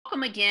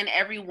Welcome again,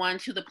 everyone,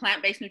 to the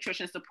Plant-Based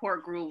Nutrition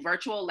Support Group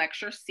virtual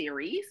lecture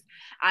series.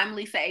 I'm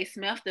Lisa A.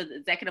 Smith, the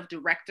Executive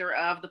Director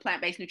of the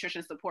Plant-Based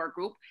Nutrition Support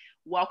Group.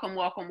 Welcome,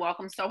 welcome,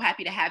 welcome. So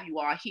happy to have you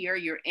all here.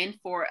 You're in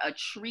for a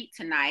treat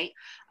tonight.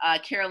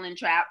 Carolyn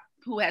Trapp,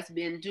 who has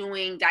been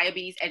doing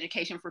diabetes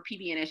education for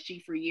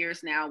PBNSG for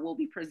years now, will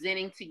be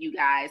presenting to you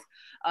guys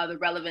the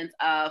relevance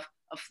of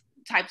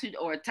type 2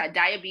 or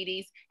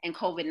diabetes and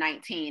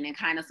COVID-19 and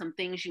kind of some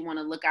things you want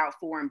to look out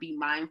for and be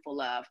mindful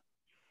of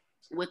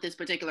with this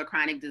particular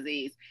chronic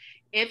disease.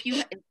 If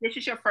this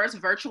is your first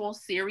virtual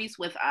series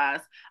with us,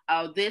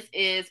 this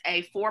is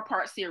a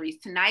 4-part series.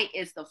 Tonight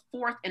is the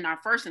 4th in our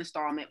first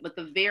installment, but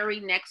the very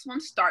next one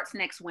starts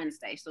next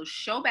Wednesday. So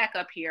show back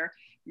up here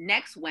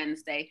next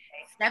Wednesday,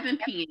 7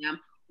 p.m.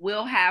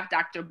 We'll have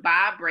Dr.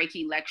 Bob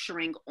Brakey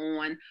lecturing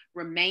on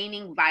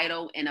remaining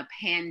vital in a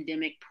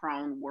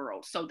pandemic-prone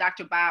world. So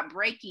Dr. Bob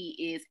Brakey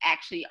is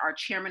actually our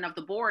chairman of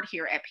the board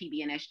here at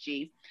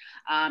PBNSG.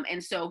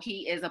 And so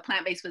he is a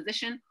plant-based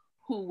physician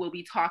who will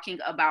be talking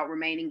about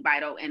remaining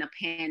vital in a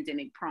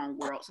pandemic-prone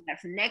world. So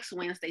that's next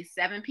Wednesday,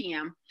 7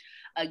 p.m.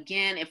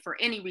 Again, if for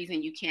any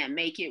reason you can't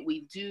make it,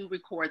 we do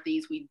record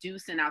these. We do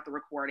send out the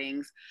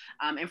recordings.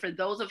 And for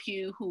those of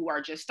you who are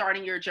just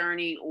starting your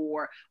journey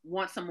or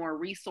want some more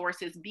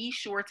resources, be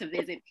sure to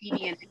visit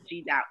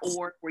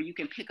pbnsg.org where you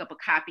can pick up a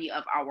copy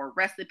of our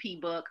recipe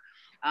book.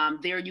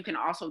 There you can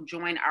also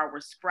join our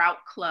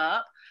Sprout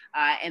Club,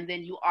 and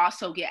then you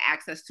also get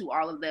access to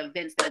all of the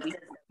events that we have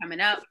coming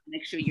up.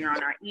 Make sure you're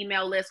on our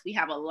email list. We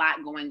have a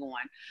lot going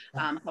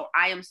on. So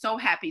I am so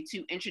happy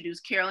to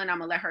introduce Carolyn. I'm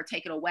gonna let her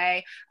take it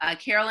away.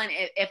 Carolyn,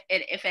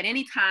 if at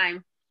any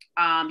time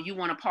you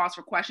want to pause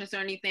for questions or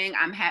anything,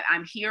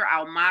 I'm here.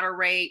 I'll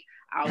moderate.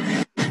 I'll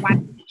watch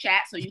the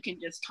chat so you can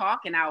just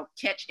talk, and I'll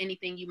catch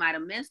anything you might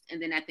have missed.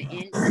 And then at the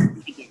end,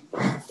 we begin.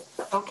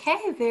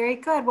 Okay, very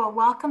good. Well,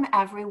 welcome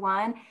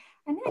everyone.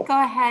 I'm going to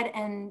go ahead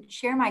and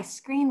share my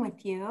screen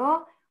with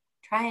you.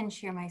 Try and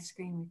share my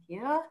screen with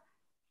you.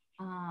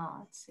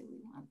 Let's see,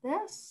 we want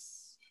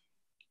this.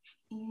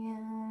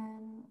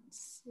 And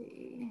let's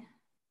see.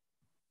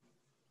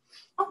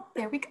 Oh,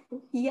 there we go.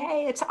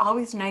 Yay, it's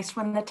always nice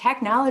when the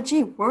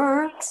technology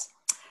works.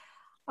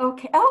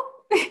 Okay, oh,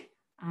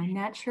 I'm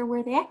not sure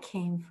where that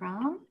came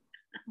from.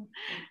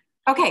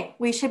 Okay,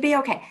 we should be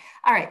okay.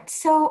 All right,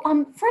 so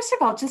first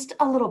of all, just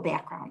a little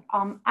background.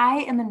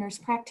 I am a nurse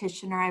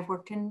practitioner. I've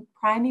worked in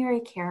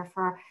primary care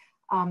for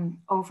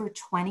over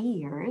 20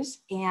 years,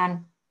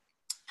 and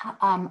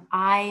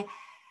I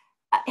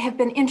have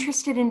been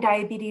interested in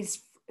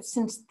diabetes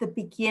since the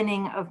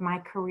beginning of my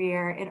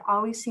career. It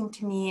always seemed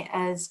to me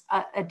as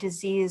a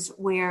disease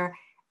where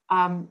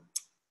a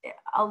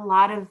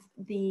lot of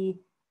the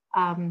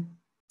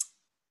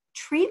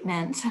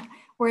treatment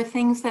were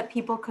things that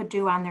people could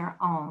do on their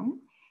own.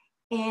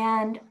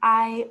 And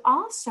I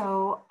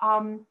also,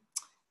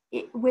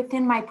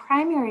 within my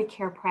primary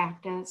care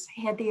practice,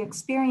 had the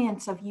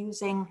experience of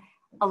using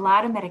a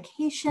lot of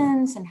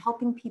medications and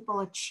helping people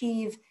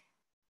achieve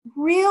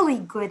really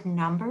good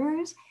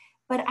numbers,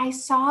 but I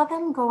saw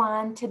them go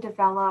on to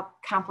develop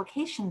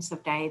complications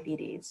of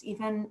diabetes,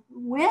 even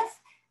with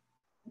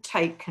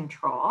tight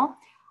control.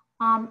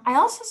 I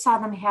also saw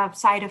them have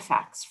side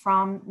effects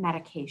from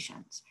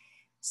medications.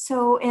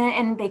 So,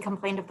 and they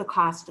complained of the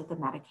cost of the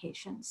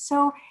medication.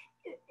 So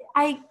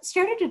I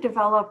started to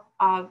develop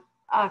a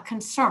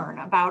concern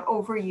about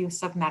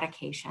overuse of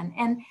medication.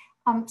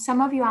 And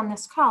some of you on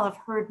this call have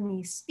heard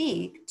me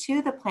speak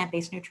to the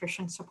Plant-Based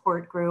Nutrition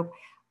Support Group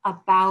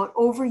about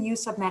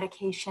overuse of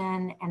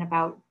medication and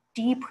about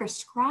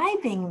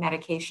deprescribing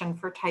medication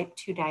for type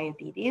 2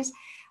 diabetes.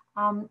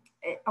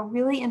 A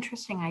really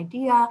interesting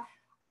idea.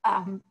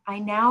 I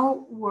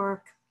now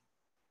work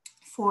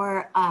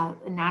for a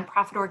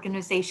nonprofit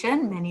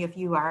organization. Many of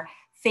you are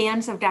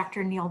fans of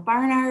Dr. Neil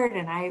Barnard,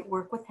 and I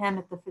work with him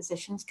at the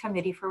Physicians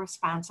Committee for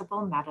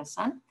Responsible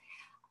Medicine.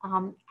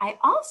 I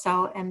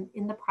also am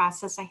in the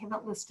process, I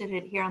haven't listed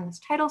it here on this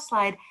title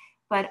slide,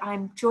 but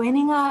I'm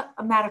joining a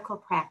medical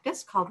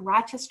practice called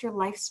Rochester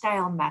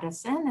Lifestyle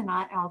Medicine, and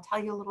I'll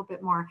tell you a little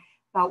bit more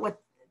about what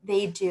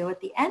they do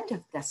at the end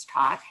of this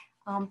talk.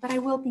 But I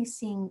will be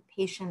seeing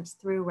patients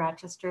through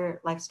Rochester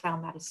Lifestyle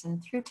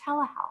Medicine through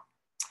telehealth.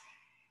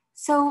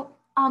 So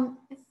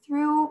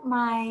through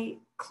my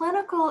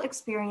clinical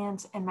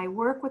experience and my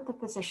work with the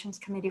Physicians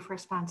Committee for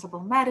Responsible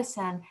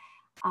Medicine,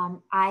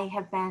 I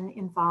have been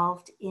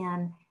involved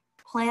in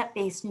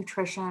plant-based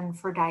nutrition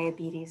for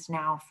diabetes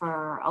now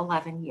for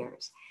 11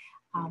 years.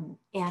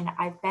 And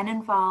I've been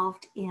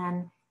involved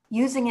in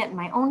using it in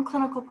my own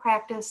clinical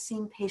practice,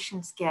 seeing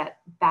patients get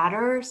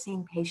better,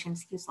 seeing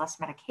patients use less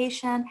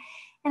medication.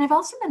 And I've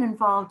also been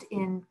involved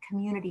in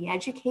community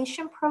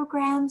education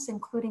programs,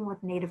 including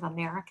with Native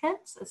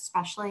Americans,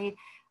 especially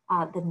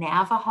the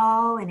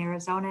Navajo in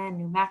Arizona and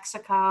New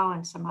Mexico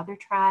and some other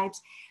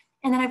tribes.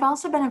 And then I've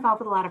also been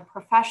involved with a lot of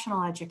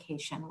professional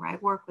education where I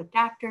work with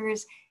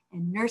doctors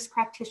and nurse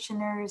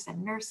practitioners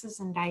and nurses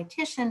and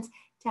dietitians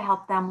to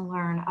help them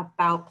learn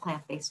about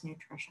plant-based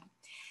nutrition.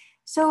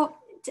 So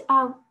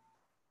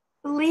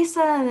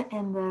Lisa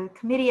and the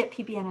committee at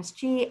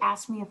PBNSG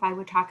asked me if I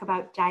would talk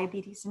about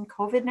diabetes and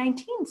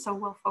COVID-19. So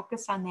we'll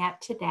focus on that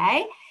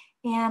today.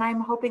 And I'm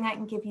hoping I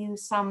can give you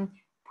some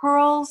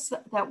pearls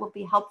that will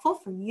be helpful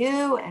for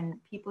you and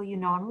people you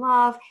know and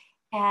love.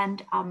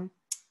 And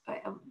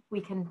we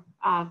can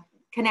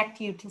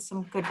connect you to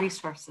some good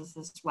resources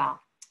as well.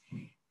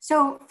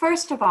 So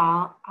first of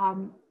all,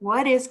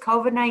 what is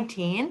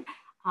COVID-19?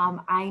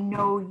 I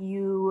know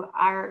you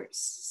are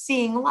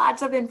seeing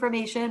lots of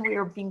information. We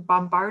are being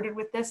bombarded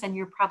with this, and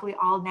you're probably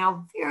all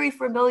now very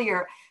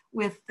familiar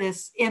with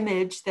this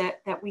image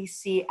that we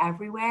see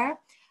everywhere.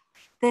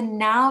 The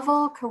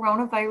novel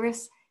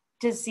coronavirus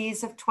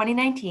disease of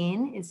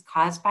 2019 is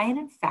caused by an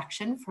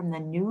infection from the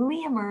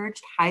newly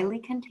emerged highly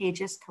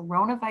contagious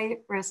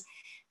coronavirus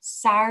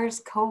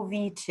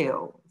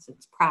SARS-CoV-2, is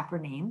its proper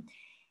name,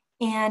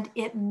 and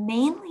it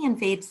mainly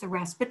invades the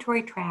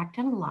respiratory tract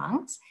and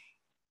lungs,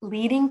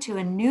 leading to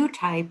a new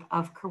type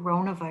of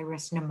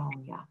coronavirus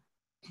pneumonia.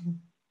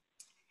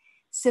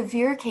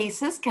 Severe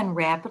cases can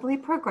rapidly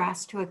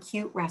progress to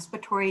acute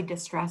respiratory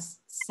distress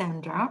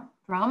syndrome,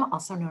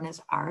 also known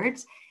as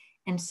ARDS,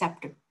 and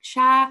septic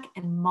shock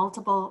and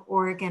multiple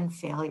organ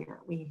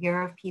failure. We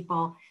hear of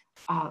people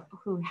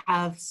who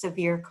have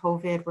severe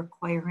COVID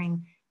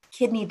requiring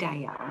kidney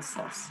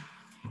dialysis.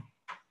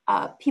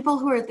 People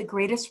who are at the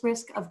greatest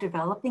risk of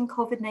developing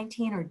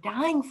COVID-19 or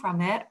dying from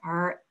it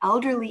are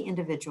elderly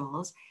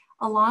individuals,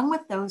 along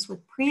with those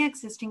with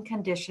pre-existing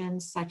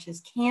conditions such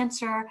as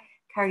cancer,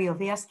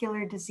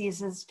 cardiovascular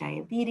diseases,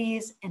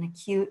 diabetes, and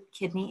acute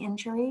kidney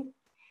injury.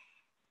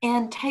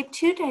 And type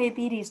 2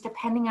 diabetes,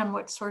 depending on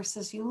what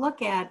sources you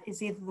look at,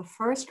 is either the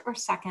first or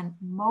second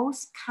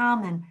most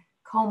common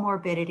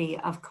comorbidity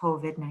of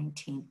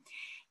COVID-19.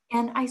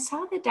 And I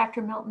saw that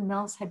Dr. Milton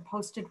Mills had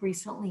posted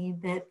recently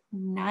that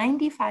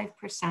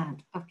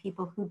 95% of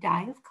people who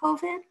die of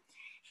COVID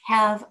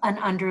have an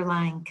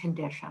underlying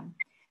condition.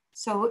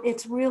 So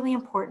it's really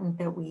important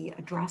that we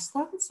address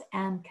those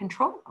and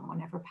control them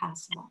whenever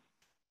possible.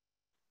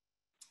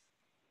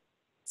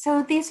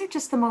 So these are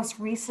just the most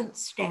recent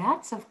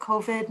stats of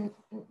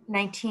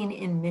COVID-19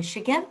 in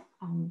Michigan.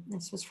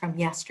 This was from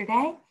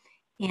yesterday.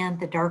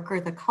 And the darker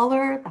the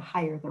color, the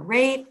higher the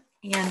rate.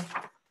 And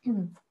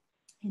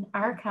in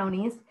our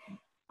counties,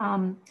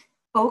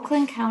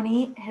 Oakland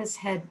County has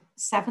had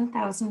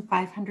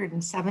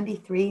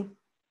 7,573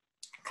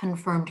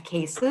 confirmed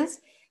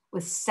cases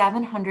with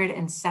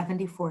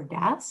 774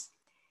 deaths.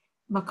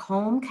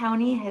 Macomb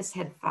County has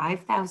had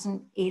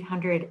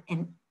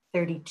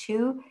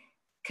 5,832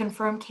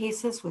 confirmed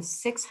cases with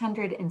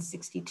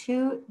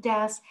 662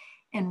 deaths.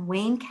 And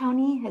Wayne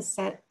County has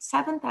set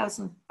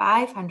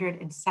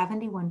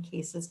 7,571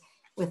 cases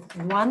with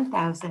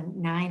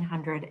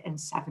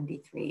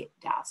 1,973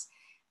 deaths.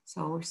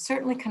 So we're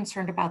certainly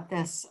concerned about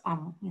this.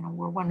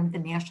 We're one of the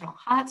national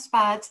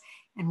hotspots,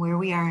 and where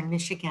we are in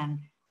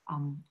Michigan,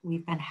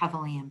 we've been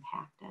heavily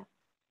impacted.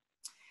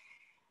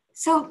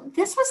 So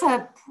this was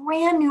a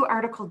brand new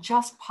article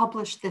just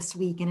published this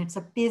week, and it's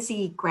a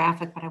busy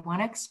graphic, but I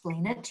want to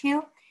explain it to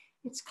you.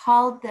 It's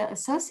called the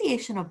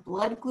Association of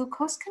Blood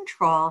Glucose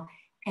Control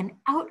and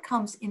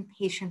Outcomes in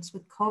Patients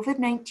with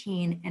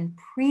COVID-19 and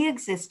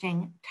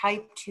Pre-Existing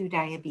Type 2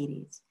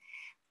 Diabetes.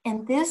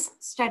 And this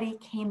study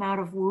came out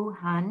of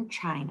Wuhan,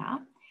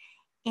 China.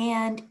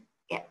 And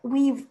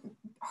we've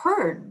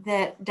heard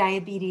that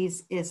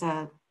diabetes is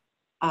a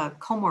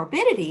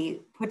comorbidity,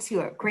 puts you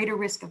at greater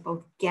risk of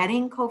both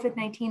getting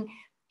COVID-19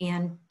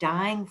 and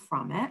dying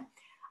from it.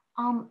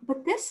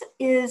 But this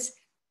is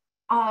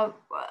a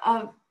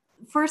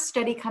first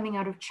study coming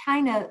out of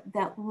China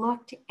that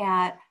looked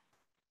at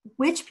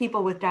which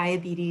people with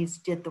diabetes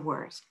did the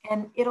worst.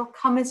 And it'll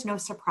come as no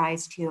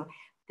surprise to you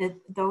that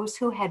those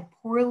who had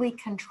poorly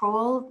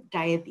controlled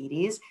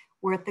diabetes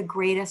were at the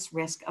greatest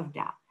risk of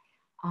death.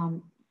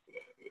 And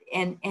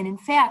in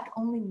fact,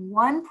 only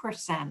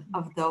 1%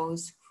 of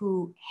those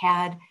who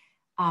had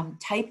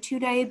type 2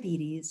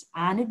 diabetes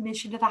on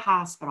admission to the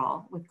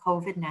hospital with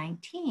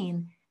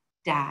COVID-19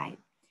 died.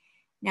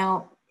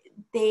 Now,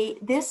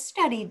 this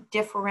study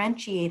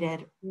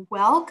differentiated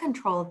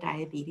well-controlled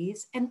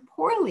diabetes and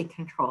poorly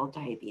controlled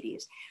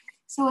diabetes.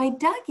 So I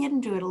dug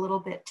into it a little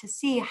bit to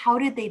see how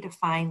did they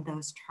define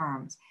those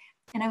terms.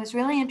 And I was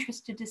really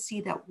interested to see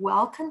that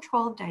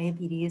well-controlled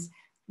diabetes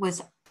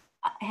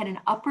had an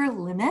upper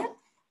limit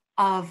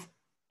of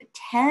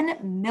 10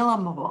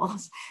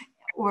 millimoles,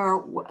 or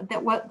what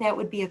that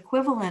would be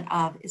equivalent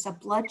of is a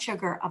blood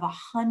sugar of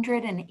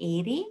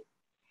 180.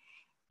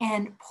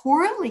 And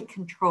poorly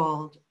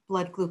controlled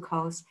blood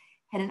glucose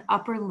had an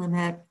upper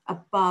limit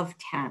above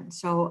 10,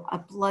 so a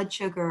blood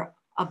sugar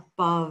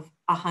above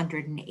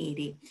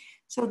 180.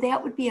 So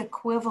that would be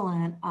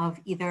equivalent of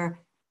either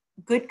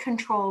good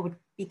control would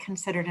be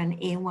considered an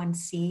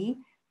A1C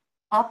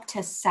up to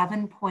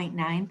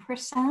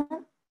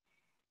 7.9%,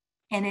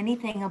 and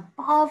anything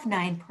above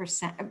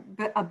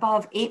 9%,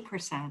 above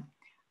 8%,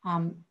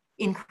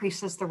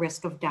 increases the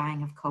risk of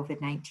dying of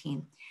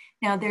COVID-19.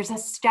 Now, there's a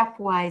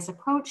stepwise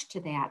approach to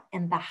that,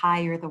 and the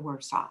higher, the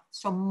worse off.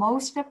 So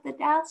most of the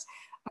deaths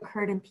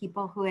occurred in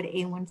people who had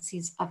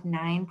A1Cs of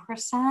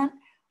 9%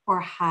 or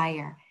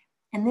higher.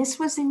 And this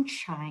was in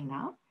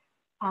China,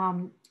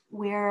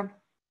 where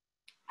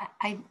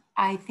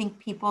I think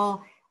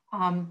people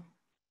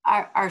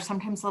are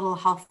sometimes a little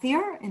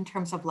healthier in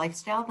terms of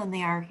lifestyle than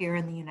they are here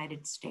in the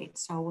United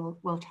States. So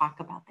we'll talk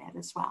about that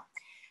as well.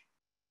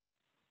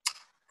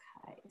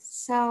 Okay,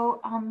 so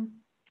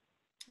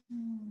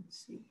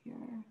let's see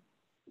here.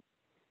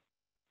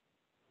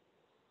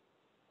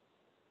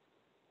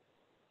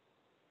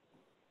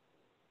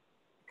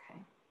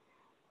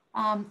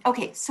 Okay.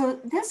 Okay, so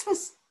this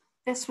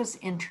was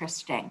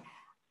interesting.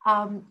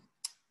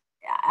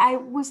 I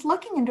was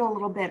looking into a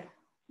little bit,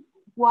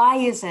 why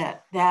is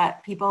it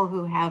that people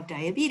who have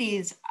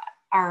diabetes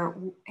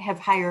have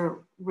higher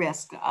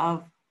risk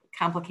of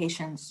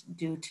complications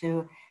due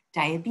to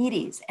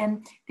diabetes?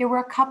 And there were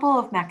a couple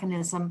of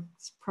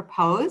mechanisms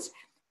proposed.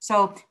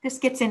 So this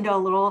gets into a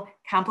little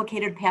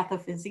complicated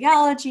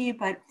pathophysiology,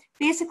 but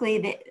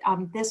basically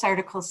this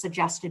article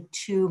suggested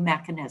two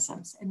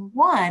mechanisms. And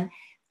one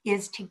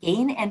is to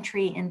gain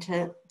entry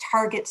into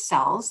target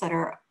cells that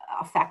are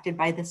affected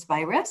by this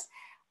virus.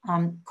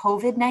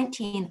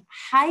 COVID-19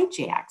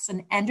 hijacks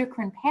an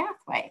endocrine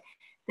pathway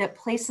that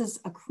plays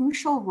a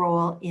crucial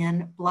role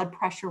in blood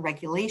pressure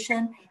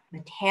regulation,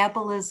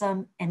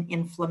 metabolism, and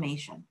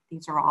inflammation.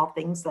 These are all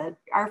things that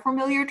are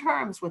familiar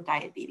terms with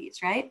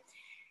diabetes, right?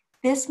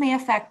 This may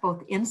affect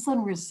both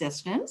insulin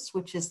resistance,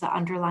 which is the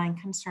underlying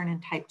concern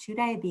in type 2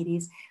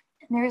 diabetes,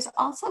 and there is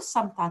also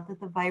some thought that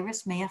the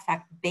virus may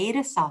affect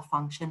beta cell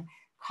function,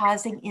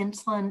 causing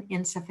insulin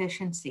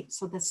insufficiency.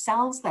 So the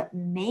cells that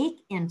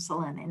make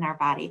insulin in our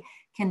body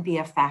can be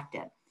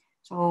affected.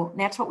 So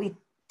that's what we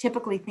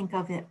typically think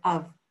of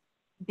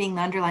being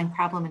the underlying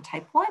problem in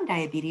type 1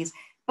 diabetes,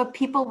 but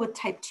people with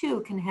type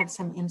 2 can have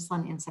some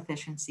insulin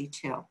insufficiency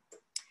too.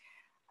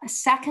 A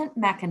second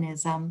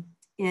mechanism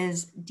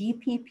is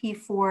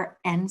DPP4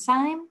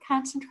 enzyme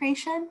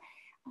concentration.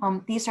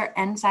 These are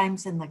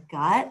enzymes in the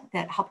gut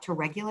that help to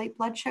regulate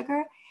blood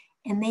sugar,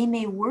 and they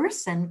may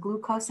worsen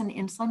glucose and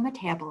insulin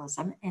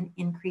metabolism and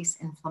increase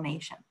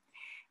inflammation.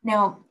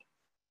 Now,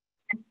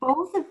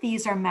 both of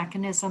these are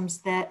mechanisms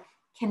that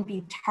can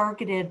be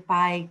targeted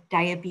by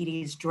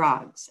diabetes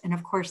drugs. And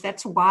of course,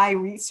 that's why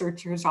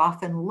researchers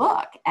often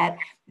look at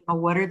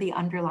what are the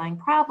underlying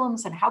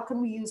problems and how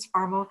can we use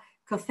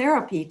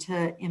pharmacotherapy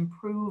to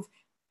improve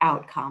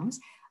outcomes.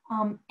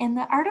 And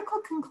the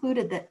article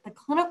concluded that the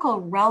clinical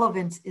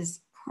relevance is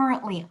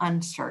currently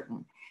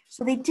uncertain.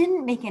 So they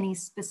didn't make any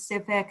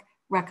specific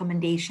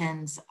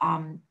recommendations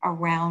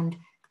around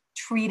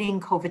treating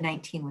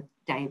COVID-19 with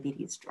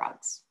diabetes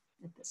drugs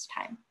at this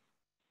time.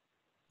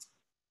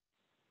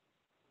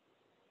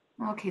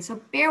 Okay, so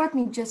bear with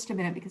me just a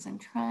minute because I'm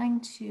trying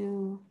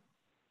to,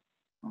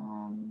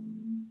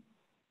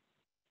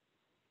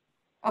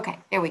 okay,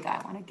 there we go,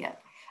 I wanna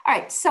get. All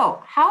right,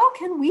 so how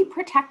can we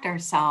protect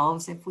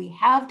ourselves if we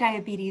have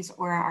diabetes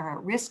or are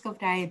at risk of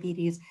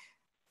diabetes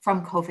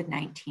from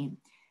COVID-19?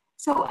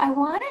 So I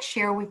wanna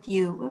share with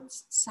you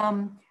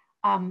some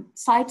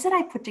slides that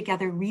I put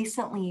together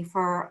recently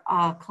for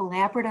a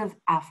collaborative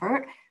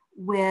effort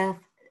with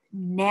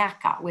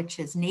NACA, which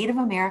is Native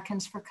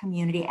Americans for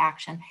Community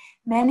Action.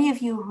 Many of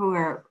you who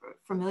are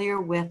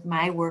familiar with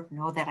my work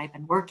know that I've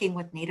been working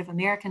with Native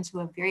Americans who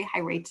have very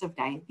high rates of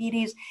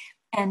diabetes.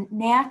 And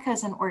NACA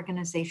is an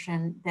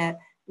organization that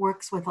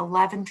works with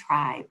 11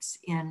 tribes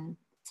in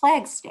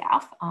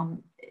Flagstaff,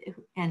 and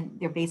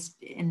they're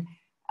based in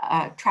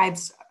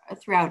tribes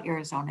throughout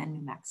Arizona and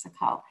New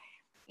Mexico.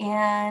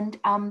 And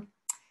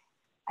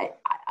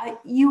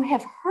you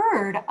have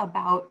heard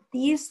about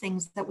these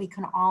things that we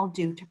can all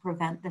do to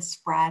prevent the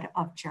spread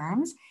of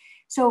germs.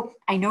 So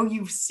I know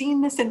you've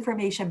seen this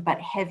information,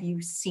 but have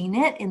you seen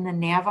it in the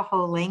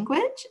Navajo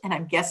language? And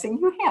I'm guessing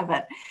you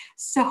haven't.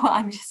 So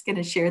I'm just going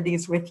to share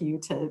these with you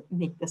to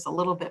make this a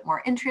little bit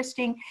more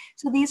interesting.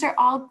 So these are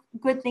all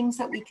good things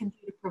that we can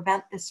do to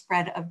prevent the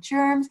spread of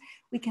germs.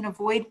 We can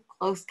avoid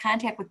close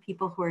contact with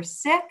people who are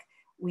sick.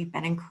 We've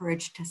been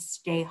encouraged to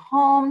stay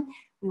home.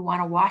 We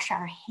want to wash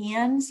our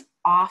hands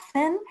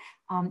often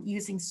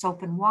using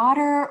soap and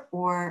water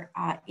or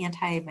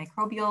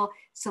antimicrobial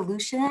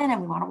solution, and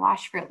we want to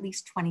wash for at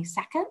least 20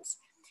 seconds.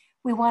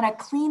 We want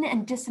to clean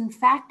and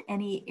disinfect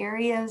any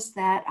areas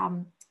that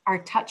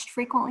are touched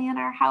frequently in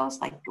our house,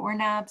 like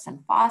doorknobs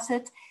and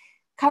faucets.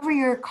 Cover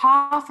your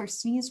cough or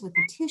sneeze with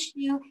a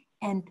tissue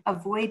and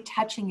avoid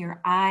touching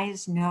your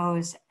eyes,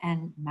 nose,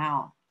 and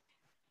mouth.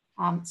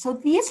 So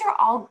these are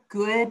all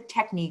good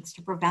techniques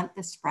to prevent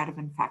the spread of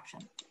infection.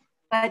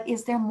 But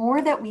is there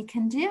more that we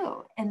can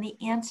do? And the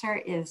answer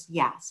is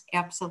yes,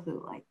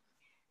 absolutely.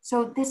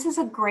 So this is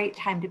a great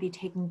time to be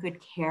taking good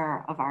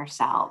care of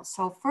ourselves.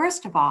 So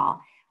first of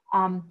all,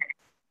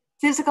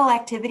 physical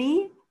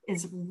activity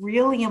is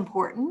really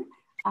important.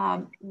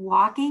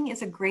 Walking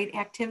is a great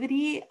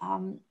activity,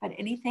 but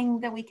anything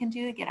that we can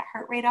do to get a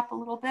heart rate up a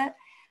little bit.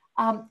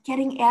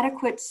 Getting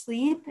adequate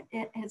sleep,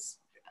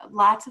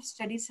 lots of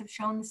studies have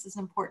shown this is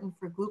important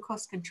for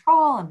glucose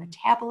control and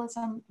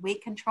metabolism,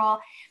 weight control.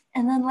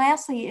 And then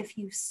lastly, if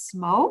you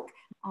smoke,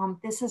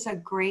 this is a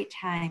great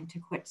time to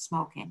quit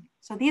smoking.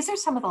 So these are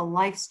some of the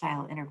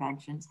lifestyle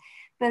interventions.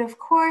 But of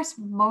course,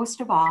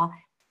 most of all,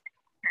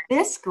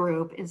 this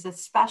group is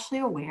especially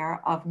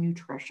aware of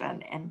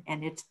nutrition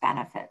and its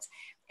benefits.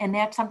 And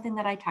that's something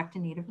that I talk to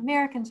Native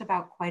Americans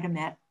about quite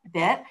a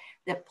bit,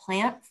 that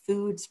plant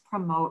foods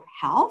promote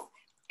health,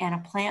 and a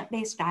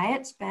plant-based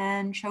diet's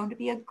been shown to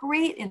be a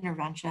great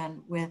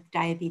intervention with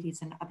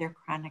diabetes and other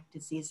chronic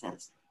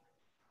diseases.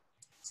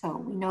 So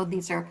we know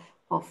these are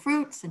whole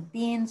fruits and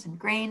beans and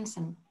grains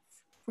and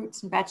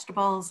fruits and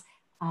vegetables,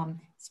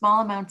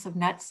 small amounts of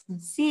nuts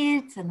and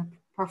seeds, and the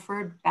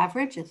preferred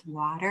beverage is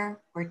water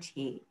or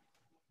tea.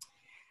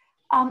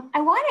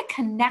 I want to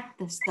connect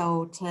this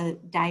though to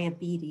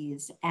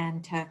diabetes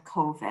and to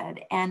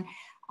COVID. And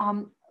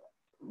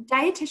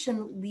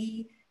dietitian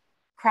Lee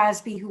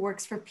Crosby, who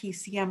works for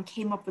PCM,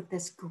 came up with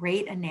this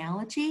great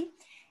analogy.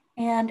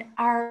 And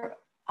our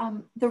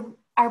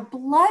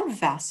blood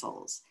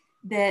vessels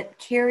that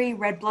carry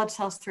red blood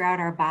cells throughout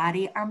our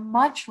body are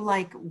much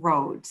like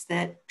roads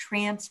that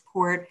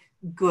transport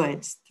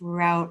goods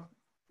throughout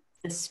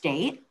the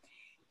state.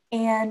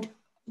 And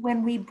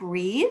when we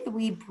breathe,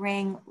 we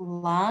bring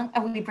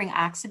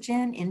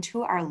oxygen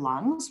into our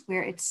lungs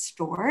where it's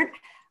stored,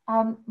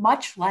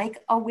 much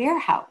like a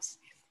warehouse.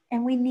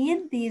 And we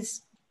need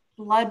these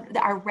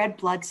our red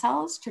blood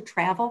cells to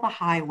travel the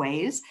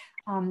highways,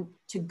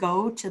 to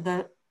go to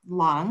the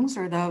lungs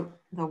or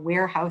the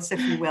warehouse,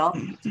 if you will,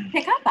 to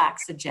pick up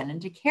oxygen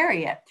and to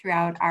carry it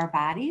throughout our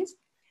bodies.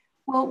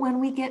 Well, when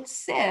we get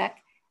sick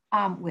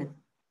with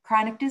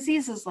chronic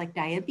diseases like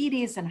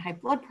diabetes and high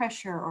blood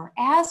pressure or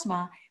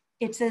asthma,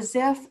 it's as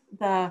if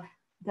the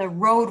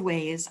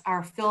roadways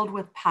are filled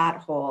with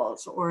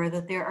potholes, or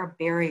that there are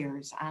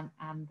barriers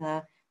on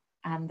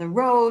the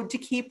road to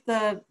keep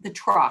the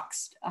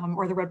trucks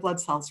or the red blood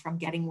cells from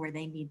getting where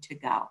they need to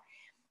go.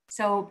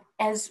 So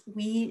as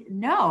we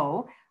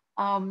know,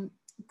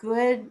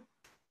 good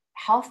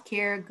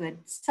healthcare, good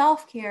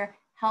self-care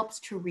helps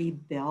to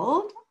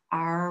rebuild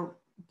our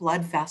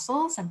blood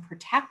vessels and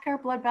protect our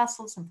blood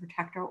vessels and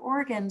protect our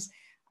organs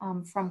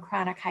from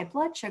chronic high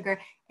blood sugar.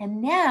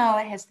 And now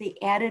it has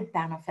the added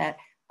benefit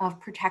of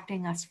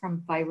protecting us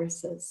from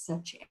viruses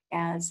such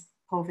as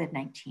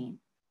COVID-19.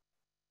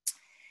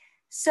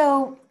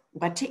 So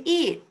what to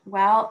eat?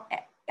 Well,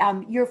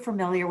 you're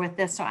familiar with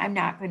this, so I'm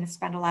not going to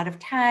spend a lot of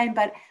time,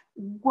 but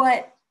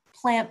what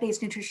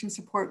plant-based nutrition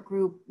support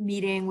group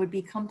meeting would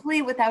be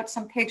complete without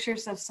some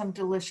pictures of some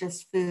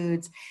delicious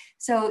foods.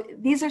 So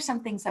these are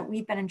some things that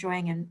we've been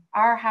enjoying in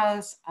our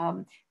house: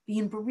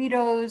 bean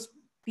burritos,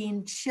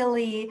 bean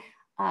chili,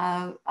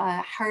 a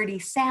hearty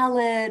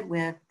salad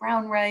with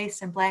brown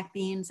rice and black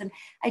beans. And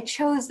I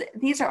chose,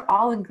 these are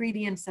all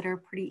ingredients that are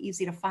pretty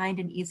easy to find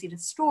and easy to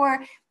store,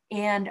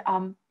 and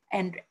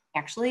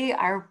actually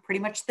are pretty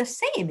much the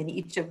same in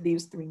each of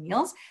these three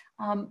meals,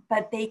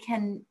 but they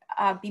can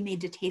be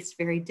made to taste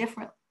very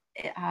different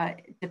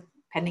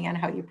depending on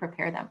how you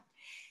prepare them.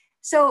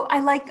 So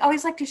I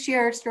always like to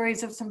share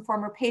stories of some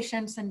former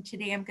patients, and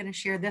today I'm going to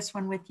share this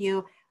one with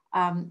you.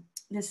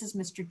 This is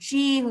Mr.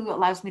 G, who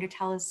allows me to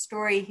tell his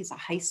story. He's a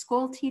high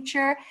school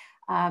teacher.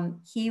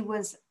 He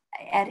was,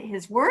 at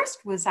his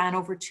worst, was on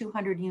over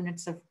 200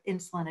 units of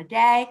insulin a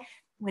day.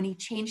 When he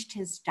changed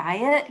his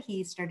diet,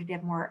 he started to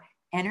have more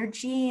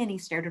energy, and he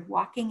started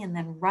walking and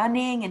then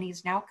running, and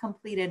he's now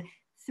completed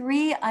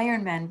 3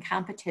 Ironman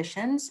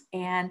competitions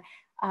and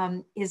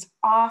is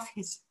off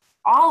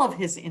all of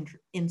his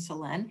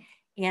insulin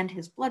and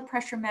his blood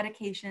pressure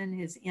medication,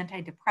 his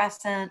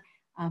antidepressant,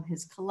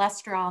 his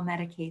cholesterol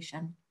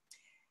medication.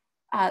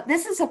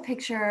 This is a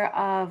picture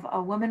of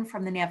a woman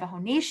from the Navajo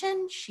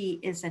Nation. She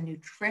is a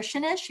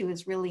nutritionist. She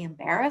was really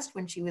embarrassed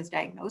when she was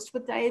diagnosed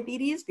with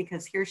diabetes,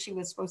 because here she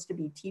was supposed to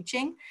be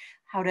teaching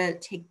how to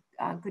take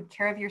good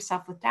care of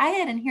yourself with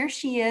diet. And here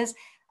she is,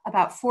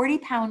 about 40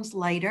 pounds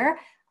lighter.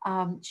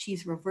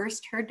 She's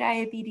reversed her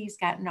diabetes,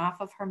 gotten off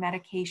of her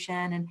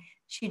medication, and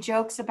she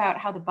jokes about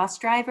how the bus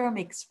driver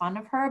makes fun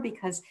of her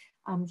because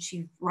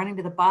she's running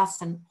to the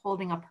bus and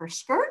holding up her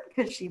skirt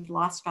because she's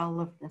lost all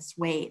of this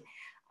weight.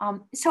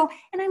 And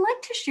I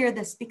like to share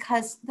this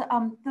because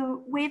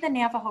the way the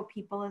Navajo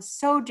people is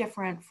so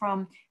different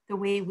from the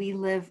way we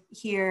live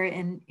here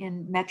in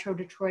Metro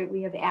Detroit.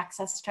 We have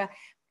access to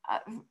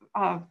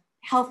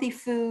healthy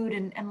food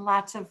and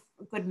lots of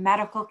good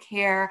medical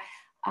care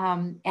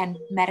and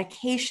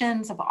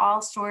medications of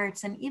all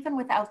sorts. And even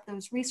without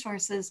those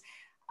resources,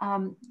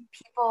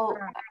 people,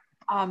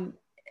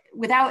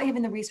 without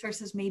having the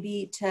resources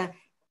maybe to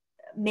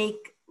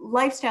make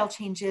lifestyle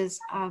changes,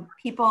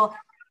 people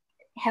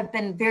have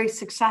been very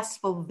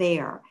successful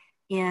there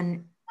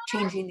in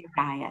changing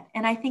their diet.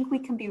 And I think we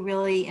can be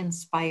really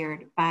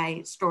inspired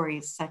by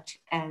stories such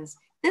as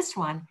this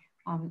one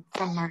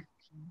from Mark.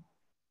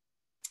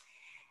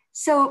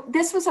 So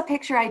this was a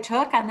picture I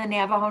took on the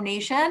Navajo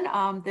Nation.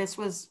 This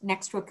was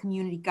next to a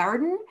community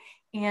garden,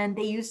 and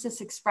they used this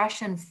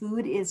expression,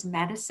 food is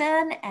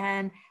medicine.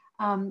 And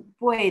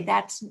boy,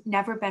 that's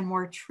never been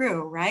more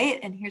true, right?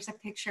 And here's a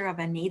picture of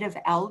a native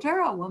elder,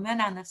 a woman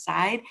on the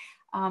side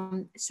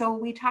So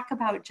we talk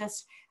about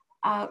just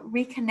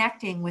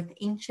reconnecting with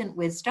ancient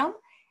wisdom.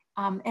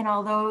 And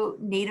although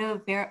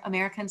Native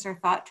Americans are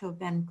thought to have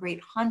been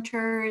great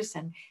hunters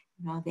and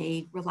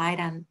they relied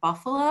on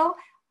buffalo,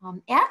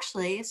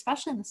 actually,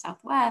 especially in the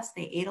Southwest,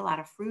 they ate a lot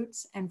of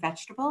fruits and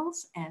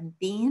vegetables and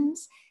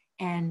beans,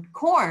 and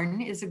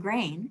corn is a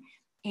grain.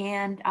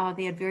 And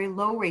they had very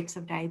low rates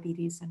of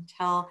diabetes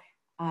until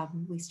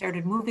we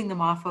started moving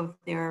them off of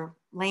their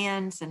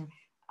lands and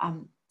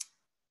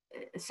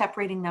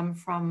separating them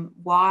from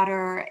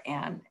water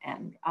and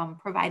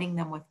providing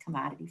them with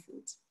commodity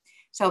foods.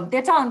 So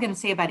that's all I'm going to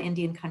say about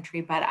Indian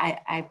country, but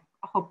I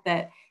hope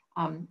that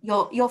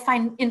you'll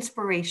find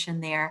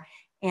inspiration there.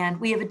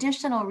 And we have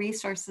additional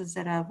resources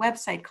at a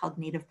website called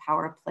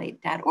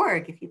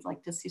nativepowerplate.org if you'd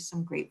like to see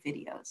some great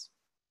videos.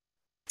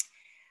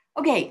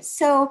 Okay,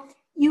 so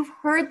you've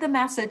heard the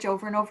message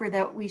over and over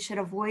that we should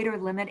avoid or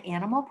limit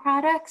animal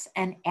products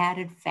and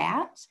added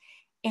fats.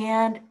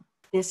 And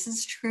this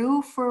is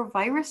true for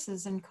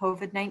viruses and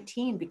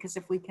COVID-19, because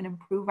if we can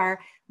improve our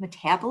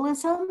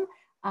metabolism,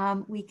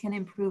 we can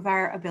improve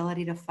our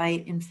ability to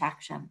fight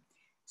infection.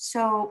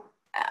 So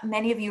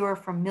many of you are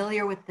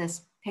familiar with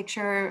this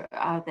picture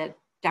that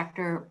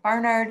Dr.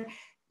 Barnard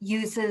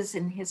uses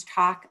in his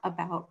talk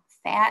about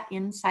fat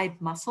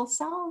inside muscle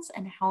cells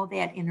and how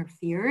that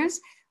interferes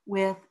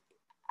with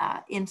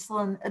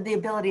insulin, the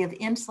ability of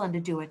insulin to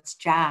do its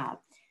job.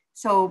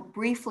 So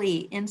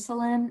briefly,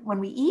 insulin,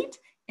 when we eat,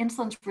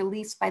 insulin's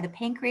released by the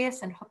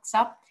pancreas and hooks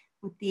up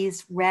with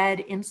these red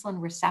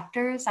insulin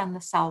receptors on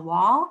the cell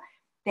wall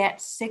that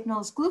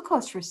signals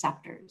glucose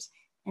receptors.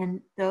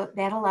 And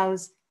that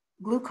allows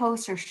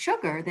glucose or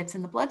sugar that's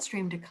in the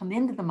bloodstream to come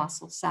into the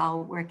muscle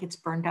cell where it gets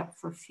burned up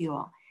for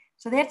fuel.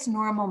 So that's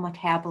normal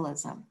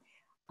metabolism.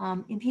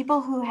 In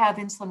people who have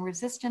insulin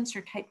resistance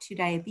or type 2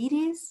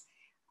 diabetes,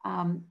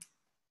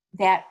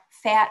 that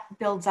fat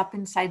builds up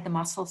inside the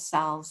muscle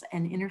cells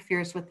and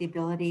interferes with the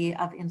ability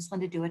of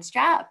insulin to do its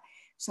job.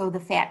 So the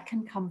fat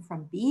can come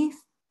from beef,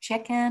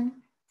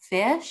 chicken,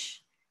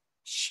 fish,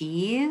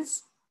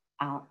 cheese,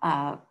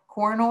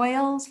 corn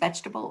oils,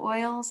 vegetable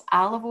oils,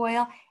 olive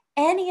oil.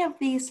 Any of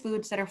these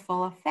foods that are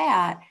full of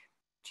fat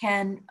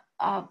can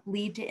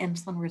lead to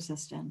insulin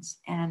resistance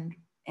and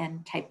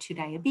type 2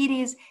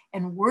 diabetes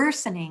and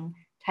worsening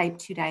type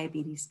 2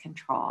 diabetes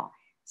control.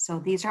 So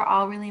these are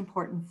all really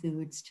important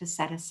foods to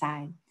set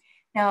aside.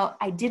 Now,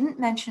 I didn't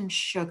mention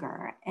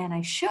sugar, and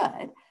I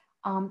should,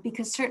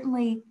 because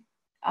certainly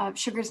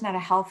sugar is not a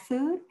health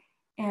food,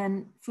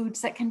 and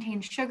foods that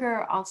contain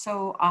sugar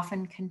also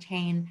often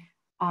contain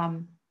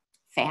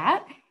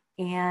fat,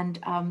 and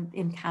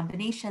in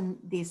combination,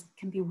 these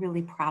can be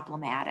really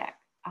problematic.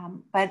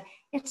 But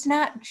it's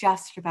not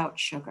just about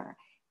sugar.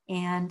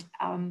 And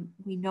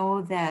we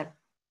know that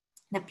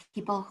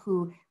people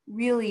who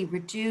really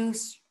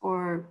reduce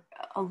or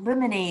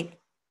eliminate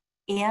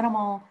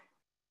animal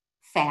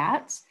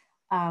fats,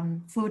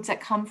 foods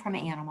that come from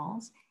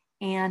animals,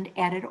 and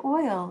added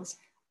oils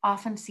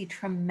often see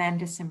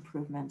tremendous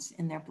improvements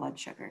in their blood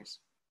sugars.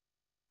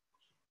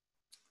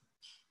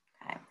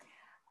 Okay.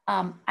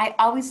 I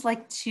always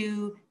like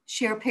to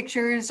share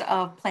pictures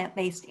of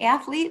plant-based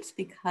athletes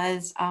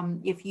because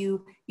if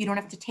you don't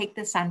have to take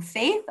this on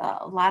faith,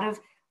 a lot of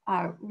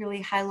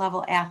really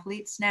high-level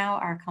athletes now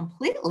are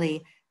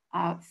completely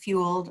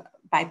fueled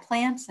by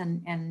plants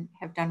and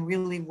have done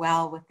really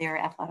well with their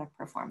athletic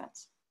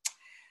performance.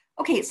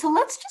 Okay, so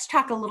let's just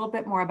talk a little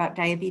bit more about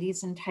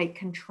diabetes and tight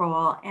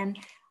control. And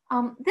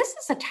this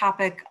is a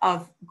topic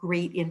of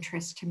great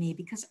interest to me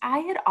because I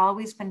had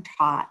always been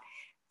taught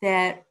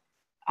that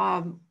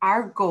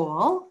our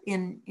goal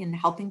in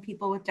helping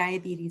people with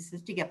diabetes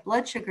is to get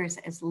blood sugars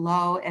as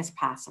low as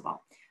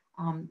possible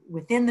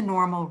within the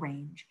normal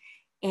range.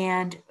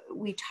 And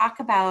we talk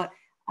about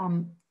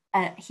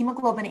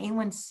hemoglobin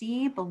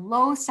A1C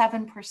below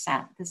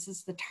 7%. This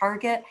is the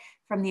target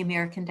from the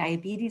American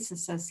Diabetes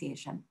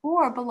Association,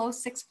 or below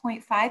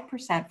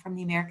 6.5% from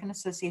the American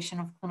Association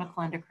of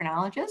Clinical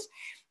Endocrinologists.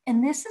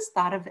 And this is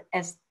thought of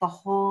as the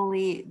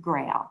holy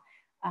grail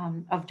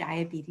of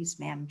diabetes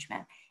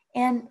management.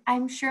 And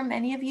I'm sure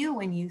many of you,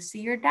 when you see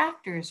your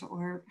doctors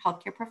or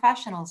healthcare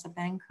professionals, have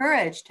been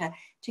encouraged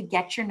to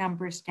get your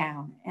numbers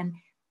down. And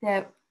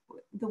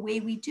the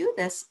way we do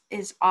this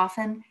is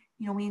often,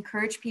 we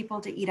encourage people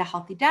to eat a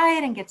healthy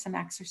diet and get some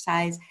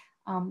exercise,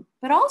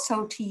 but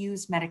also to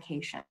use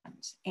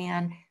medications.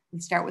 And we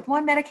start with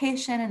one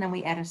medication and then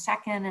we add a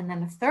second and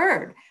then a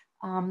third,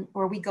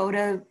 or we go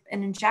to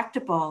an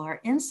injectable or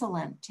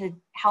insulin to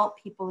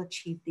help people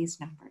achieve these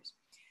numbers.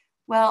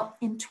 Well,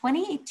 in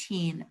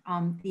 2018,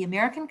 the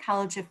American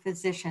College of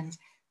Physicians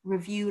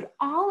reviewed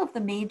all of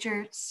the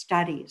major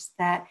studies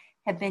that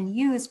have been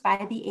used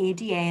by the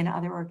ADA and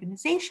other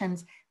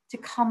organizations to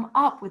come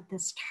up with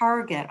this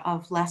target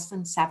of less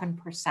than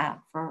 7%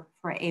 for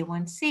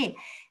A1C.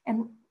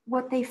 And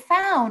what they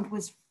found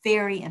was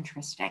very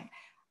interesting.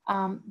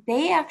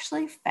 They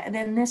actually,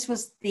 and this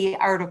was the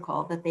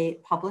article that they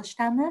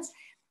published on this,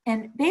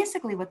 and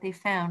basically what they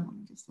found, let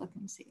me just look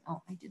and see,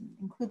 oh, I didn't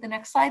include the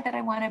next slide that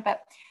I wanted,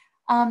 but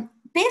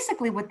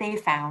Basically what they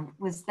found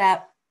was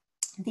that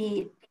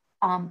the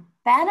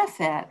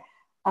benefit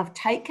of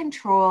tight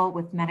control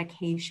with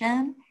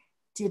medication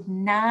did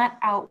not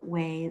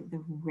outweigh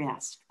the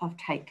risk of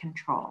tight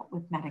control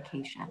with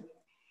medication.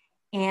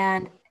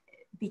 And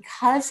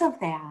because of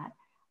that,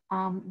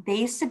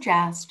 they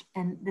suggest,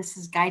 and this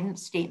is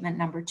guidance statement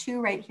number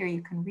 2 right here,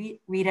 you can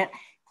read it,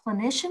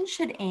 clinicians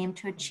should aim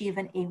to achieve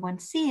an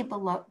A1C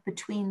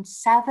between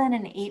 7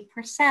 and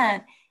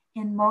 8%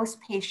 in most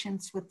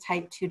patients with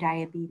type 2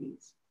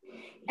 diabetes.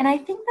 And I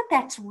think that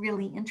that's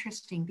really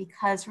interesting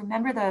because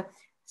remember the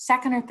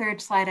second or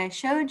third slide I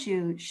showed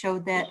you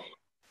showed that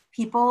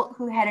people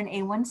who had an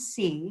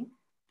A1C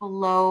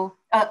below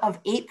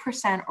of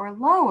 8% or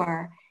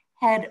lower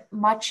had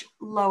much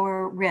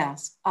lower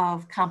risk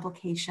of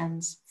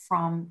complications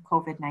from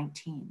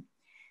COVID-19.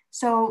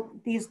 So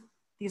these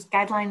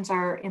guidelines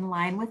are in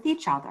line with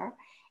each other.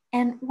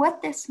 And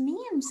what this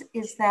means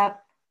is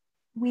that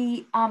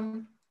we,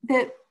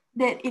 that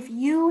if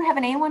you have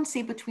an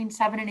A1C between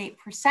 7 and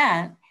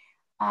 8%,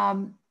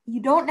 you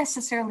don't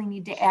necessarily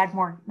need to add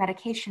more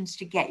medications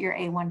to get your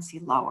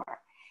A1C lower.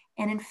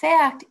 And in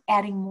fact,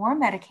 adding more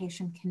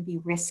medication can be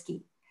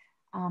risky.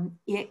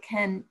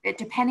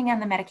 Depending on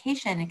the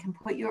medication, it can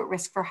put you at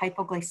risk for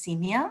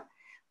hypoglycemia,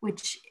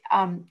 which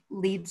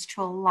leads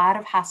to a lot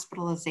of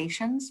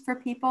hospitalizations for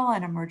people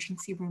and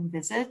emergency room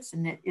visits,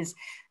 and it is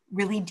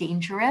really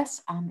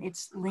dangerous.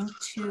 It's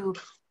linked to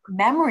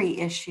memory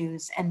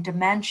issues and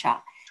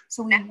dementia.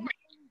 So we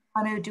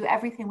want to do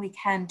everything we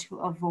can to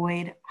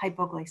avoid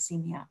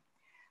hypoglycemia.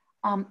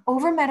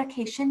 Over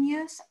medication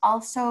use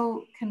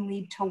also can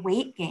lead to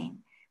weight gain.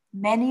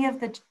 Many of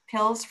the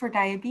pills for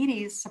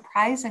diabetes,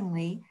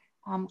 surprisingly,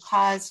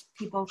 cause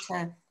people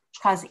to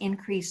cause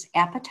increased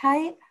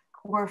appetite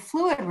or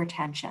fluid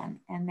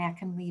retention, and that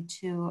can lead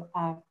to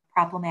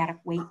problematic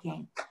weight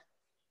gain.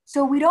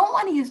 So we don't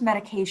want to use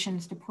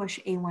medications to push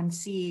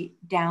A1C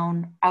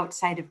down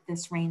outside of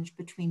this range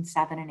between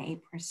 7 and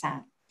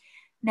 8%.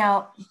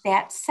 Now,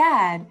 that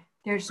said,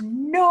 there's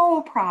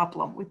no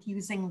problem with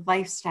using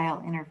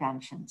lifestyle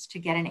interventions to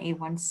get an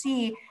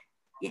A1C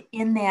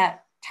in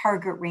that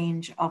target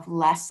range of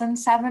less than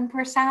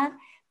 7%.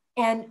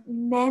 And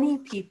many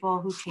people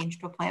who change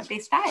to a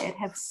plant-based diet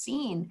have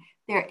seen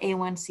their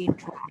A1C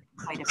drop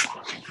quite a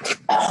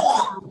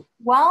bit.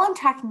 While I'm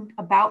talking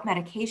about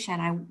medication,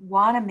 I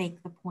want to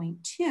make the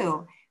point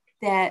too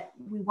that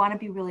we want to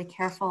be really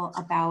careful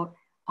about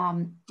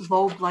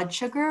low blood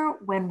sugar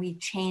when we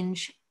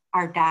change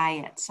our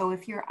diet. So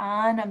if you're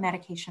on a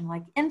medication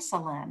like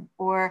insulin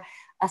or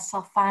a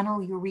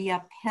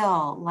sulfonylurea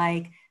pill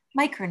like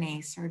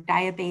Micronase or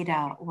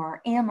Diabeta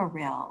or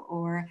Amaryl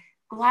or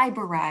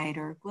Glyburide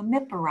or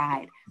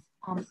Glimepiride,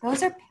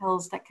 those are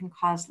pills that can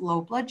cause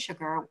low blood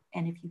sugar.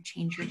 And if you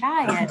change your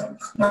diet,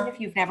 even if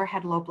you've never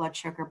had low blood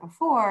sugar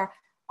before,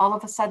 all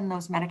of a sudden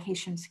those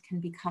medications can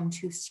become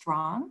too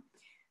strong.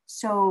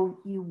 So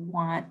you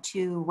want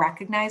to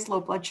recognize low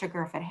blood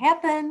sugar if it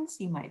happens.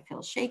 You might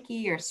feel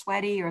shaky or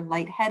sweaty or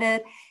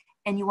lightheaded,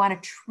 and you want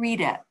to treat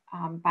it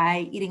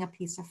by eating a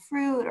piece of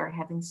fruit or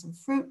having some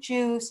fruit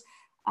juice,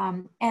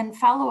 and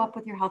follow up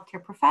with your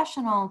healthcare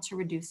professional to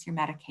reduce your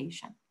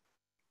medication.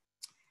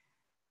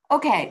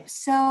 Okay,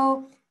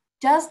 so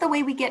does the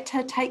way we get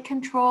to tight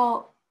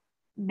control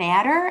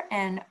matter?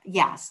 And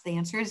yes, the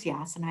answer is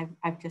yes, and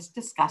I've just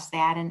discussed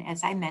that. And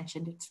as I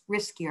mentioned, it's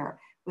riskier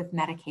with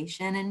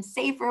medication and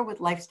safer with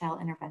lifestyle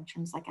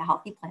interventions like a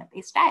healthy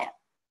plant-based diet.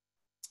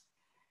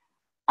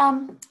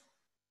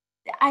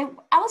 I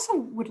also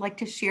would like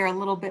to share a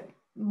little bit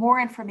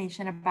more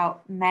information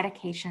about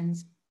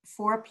medications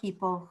for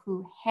people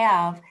who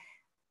have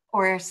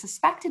or are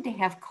suspected to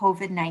have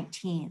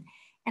COVID-19.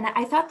 And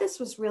I thought this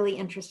was really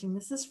interesting.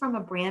 This is from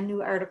a brand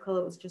new article.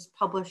 It was just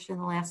published in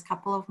the last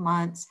couple of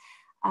months.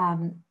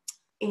 And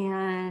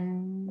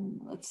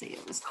let's see,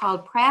 it was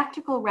called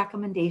Practical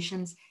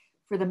Recommendations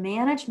for the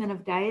Management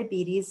of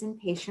Diabetes in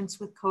Patients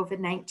with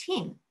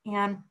COVID-19.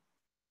 And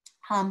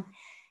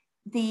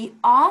the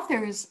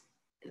authors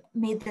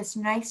made this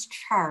nice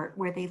chart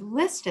where they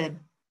listed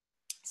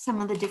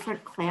some of the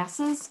different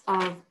classes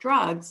of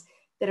drugs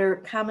that are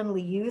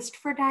commonly used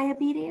for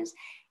diabetes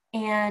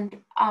and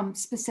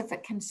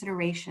specific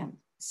consideration.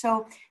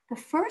 So the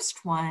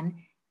first one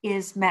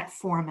is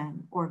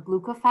metformin or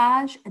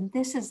glucophage, and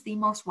this is the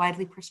most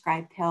widely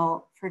prescribed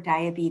pill for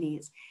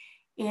diabetes.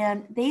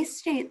 And they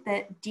state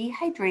that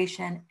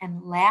dehydration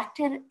and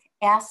lactic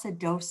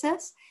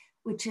acidosis,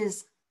 which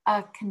is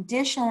a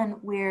condition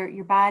where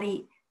your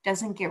body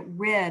doesn't get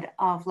rid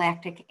of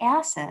lactic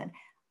acid,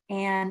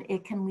 and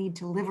it can lead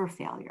to liver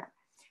failure.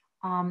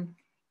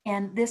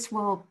 And this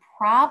will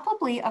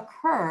probably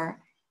occur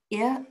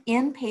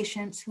in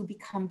patients who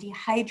become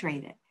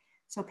dehydrated.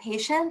 So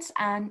patients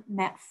on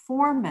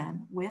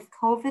metformin with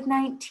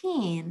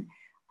COVID-19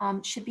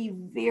 should be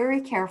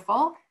very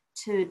careful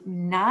to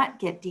not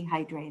get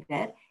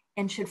dehydrated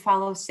and should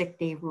follow sick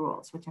day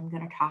rules, which I'm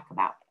going to talk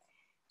about.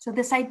 So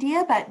this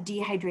idea about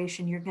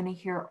dehydration, you're going to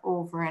hear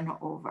over and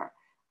over.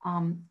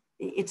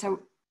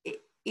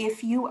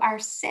 If you are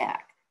sick,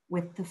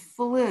 with the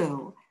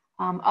flu,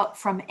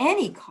 from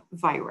any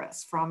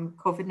virus, from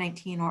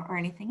COVID-19 or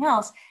anything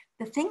else,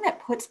 the thing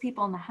that puts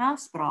people in the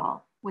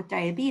hospital with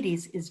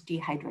diabetes is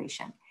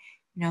dehydration.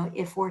 You know,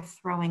 if we're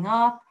throwing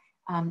up,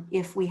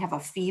 if we have a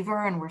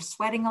fever and we're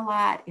sweating a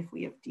lot, if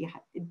we have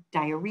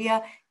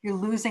diarrhea, you're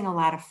losing a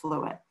lot of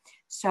fluid.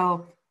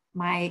 So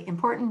my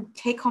important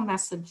take-home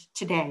message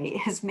today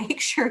is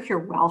make sure you're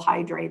well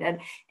hydrated,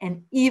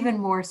 and even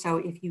more so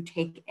if you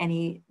take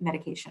any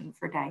medication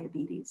for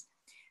diabetes.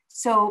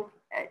 So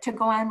to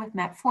go on with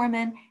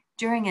metformin,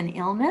 during an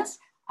illness,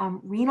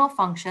 renal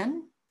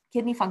function,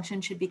 kidney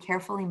function should be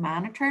carefully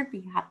monitored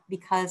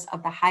because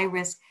of the high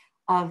risk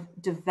of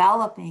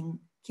developing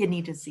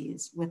kidney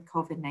disease with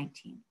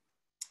COVID-19.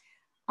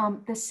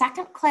 The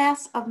second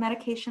class of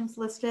medications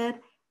listed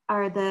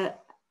are the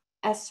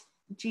the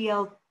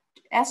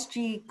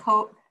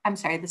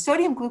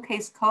sodium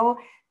glucose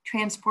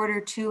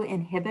co-transporter 2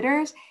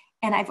 inhibitors.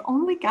 And I've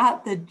only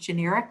got the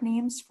generic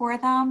names for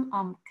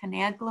them,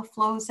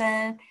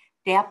 canagliflozin,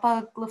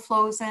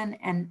 dapagliflozin,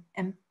 and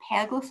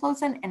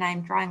empagliflozin. And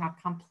I'm drawing a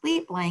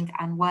complete blank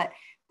on what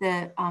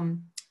the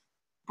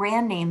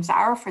brand names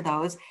are for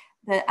those.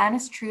 The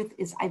honest truth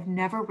is I've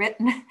never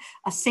written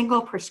a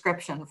single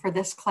prescription for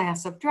this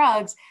class of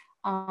drugs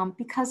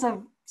because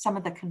of some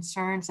of the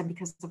concerns and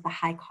because of the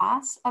high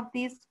costs of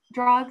these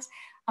drugs,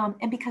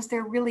 and because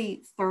they're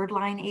really third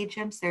line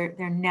agents.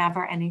 They're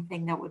never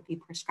anything that would be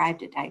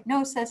prescribed at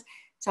diagnosis,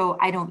 so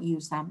I don't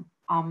use them.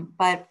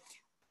 But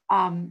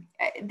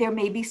there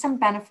may be some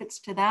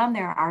benefits to them.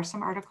 There are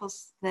some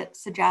articles that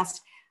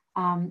suggest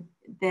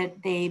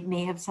that they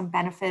may have some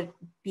benefit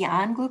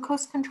beyond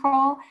glucose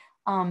control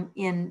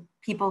in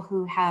people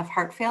who have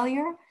heart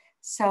failure.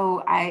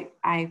 So I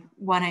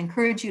want to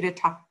encourage you to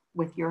talk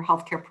with your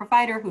healthcare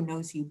provider who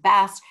knows you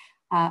best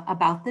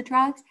about the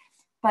drugs.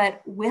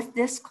 But with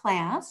this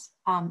class,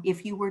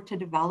 if you were to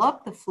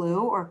develop the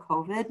flu or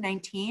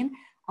COVID-19,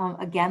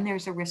 again,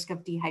 there's a risk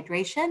of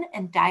dehydration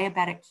and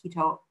diabetic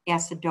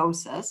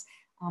ketoacidosis,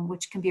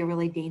 which can be a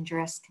really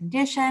dangerous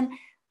condition.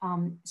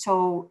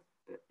 So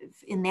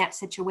in that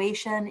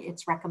situation,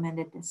 it's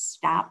recommended to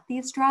stop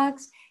these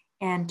drugs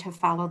and to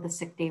follow the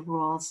sick day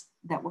rules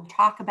that we'll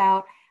talk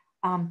about.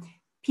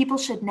 People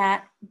should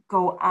not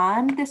go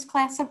on this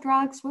class of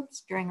drugs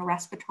during a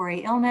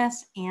respiratory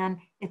illness, and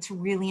it's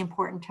really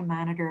important to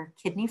monitor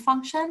kidney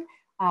function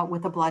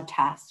with a blood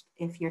test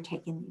if you're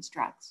taking these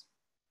drugs.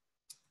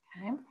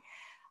 Okay.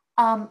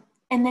 And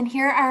then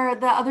here are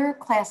the other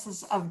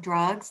classes of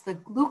drugs, the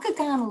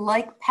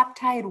glucagon-like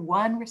peptide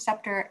 1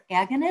 receptor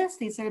agonists.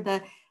 These are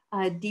the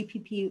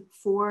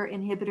DPP-4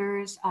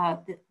 inhibitors.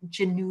 The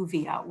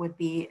Januvia would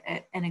be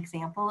an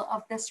example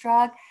of this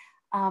drug.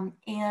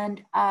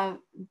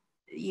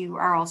 You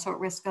are also at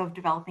risk of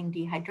developing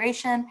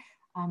dehydration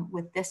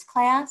with this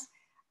class.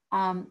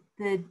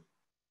 The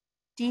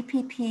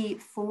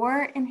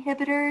DPP-4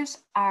 inhibitors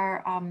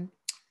are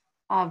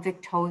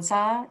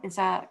Victoza is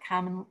a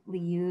commonly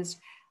used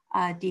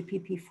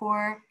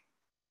DPP-4.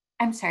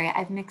 I'm sorry,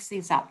 I've mixed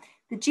these up.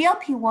 The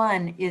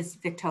GLP-1 is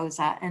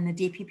Victoza and the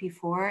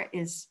DPP-4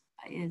 is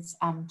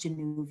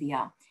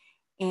Januvia.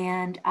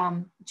 And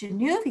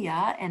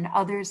Januvia and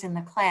others in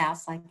the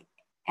class like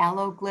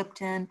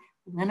alogliptin,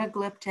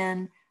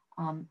 linagliptin,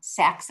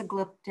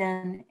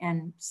 saxagliptin,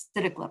 and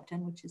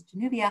sitagliptin, which is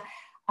Januvia,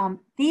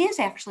 these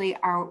actually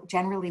are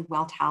generally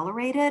well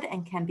tolerated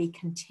and can be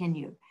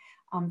continued.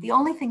 The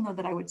only thing though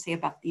that I would say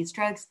about these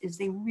drugs is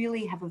they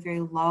really have a very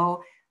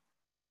low,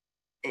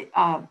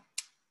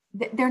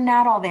 they're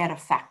not all that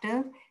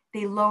effective.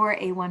 They lower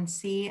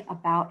A1C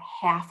about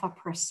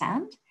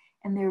 0.5%,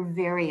 and they're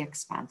very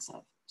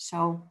expensive.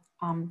 So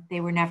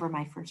they were never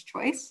my first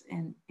choice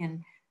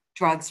in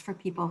drugs for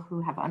people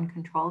who have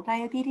uncontrolled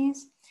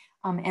diabetes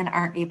and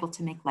aren't able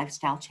to make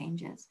lifestyle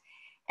changes.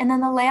 And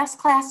then the last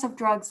class of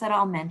drugs that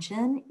I'll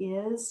mention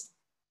is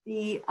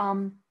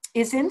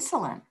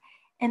insulin.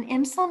 And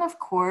insulin, of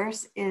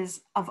course,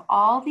 is of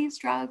all these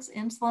drugs,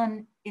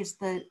 insulin is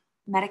the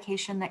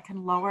medication that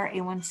can lower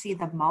A1C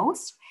the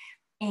most.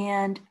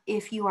 And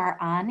if you are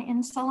on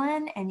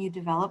insulin and you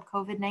develop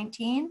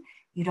COVID-19,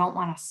 you don't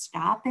want to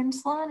stop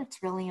insulin.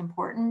 It's really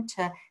important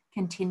to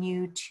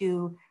continue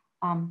to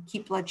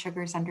keep blood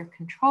sugars under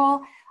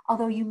control,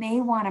 although you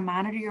may want to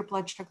monitor your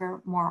blood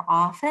sugar more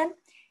often.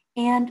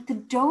 And the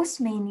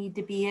dose may need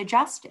to be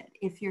adjusted.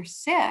 If you're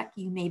sick,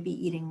 you may be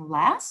eating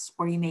less,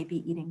 or you may be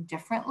eating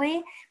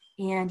differently,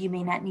 and you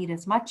may not need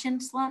as much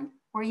insulin,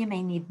 or you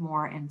may need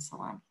more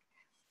insulin.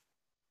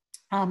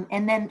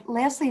 And then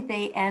lastly,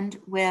 they end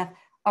with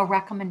a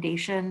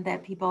recommendation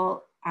that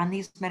people on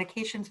these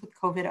medications with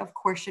COVID, of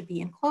course, should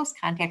be in close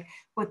contact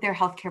with their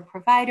healthcare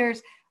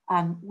providers.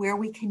 Where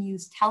we can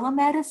use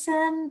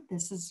telemedicine,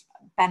 this is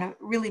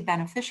really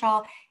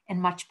beneficial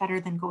and much better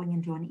than going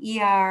into an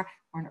ER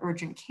or an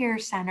urgent care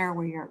center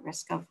where you're at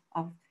risk of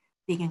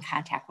being in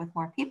contact with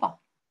more people.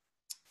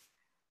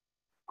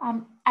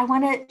 I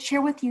want to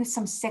share with you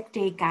some sick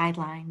day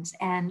guidelines,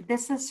 and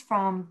this is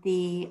from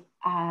the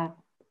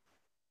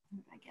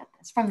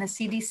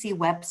CDC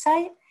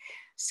website.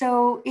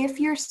 So if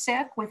you're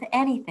sick with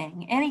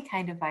anything, any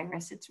kind of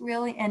virus, it's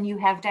really, and you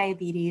have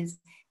diabetes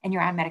and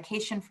you're on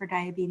medication for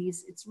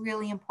diabetes, it's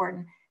really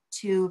important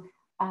to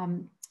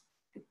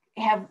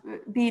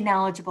be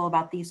knowledgeable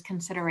about these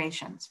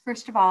considerations.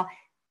 First of all,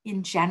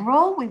 in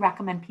general, we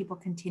recommend people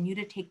continue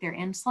to take their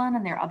insulin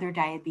and their other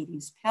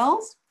diabetes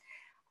pills,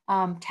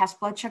 test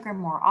blood sugar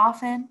more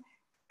often,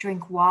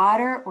 drink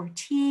water or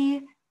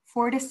tea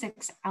 4 to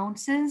 6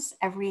 ounces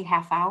every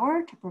half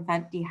hour to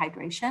prevent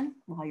dehydration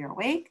while you're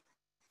awake.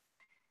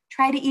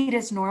 Try to eat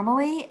as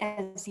normally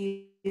as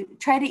you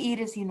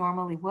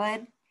normally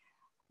would.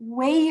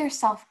 Weigh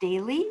yourself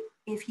daily.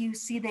 If you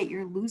see that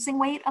you're losing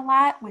weight a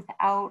lot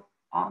without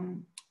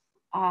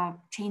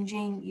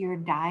changing your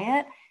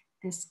diet,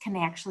 this can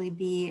actually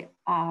be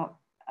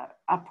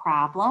a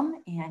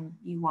problem, and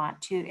you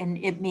want to, and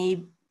it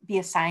may be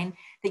a sign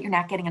that you're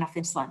not getting enough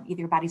insulin. Either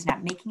your body's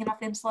not making enough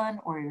insulin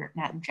or you're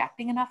not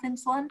injecting enough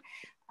insulin.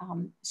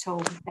 So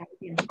that would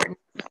be an important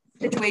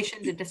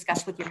situation to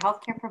discuss with your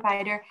healthcare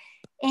provider.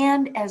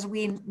 And as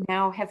we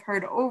now have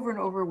heard over and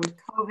over with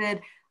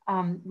COVID,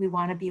 we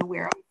want to be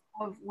aware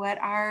of what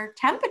our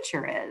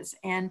temperature is.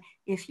 And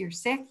if you're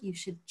sick, you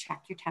should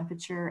check your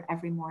temperature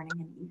every morning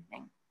and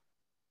evening.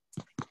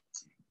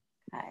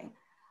 Okay.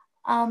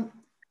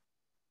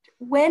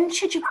 When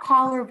should you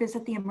call or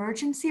visit the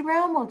emergency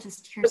room? We'll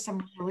just hear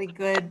some really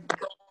good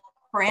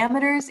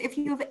parameters. If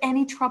you have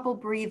any trouble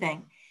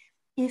breathing,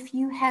 if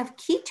you have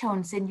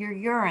ketones in your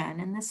urine,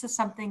 and this is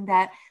something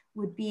that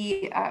would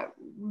be a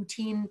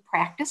routine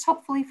practice,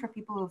 hopefully, for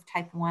people who have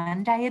type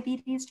 1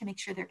 diabetes to make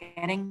sure they're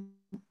getting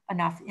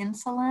enough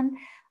insulin.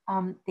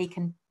 They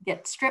can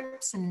get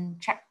strips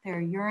and check their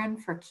urine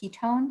for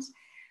ketones.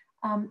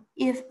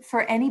 If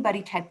for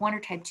anybody type 1 or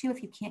type 2,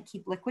 if you can't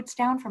keep liquids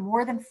down for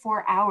more than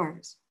 4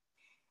 hours,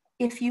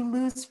 if you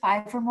lose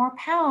 5 or more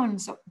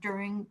pounds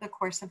during the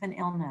course of an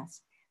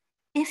illness,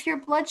 if your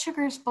blood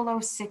sugar is below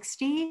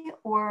 60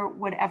 or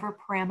whatever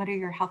parameter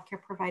your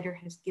healthcare provider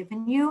has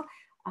given you,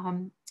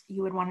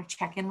 you would want to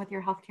check in with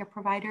your healthcare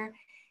provider.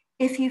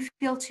 If you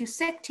feel too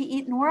sick to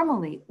eat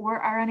normally or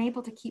are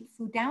unable to keep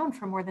food down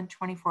for more than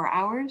 24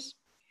 hours,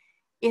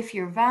 if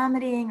you're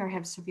vomiting or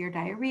have severe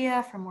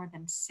diarrhea for more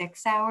than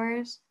 6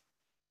 hours,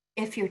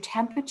 if your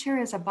temperature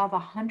is above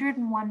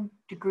 101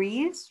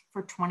 degrees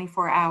for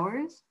 24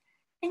 hours,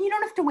 and you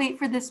don't have to wait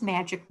for this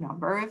magic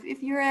number.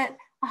 If you're at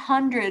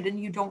 100 and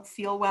you don't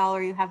feel well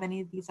or you have any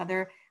of these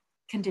other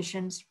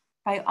conditions,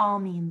 by all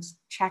means,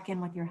 check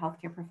in with your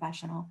healthcare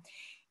professional.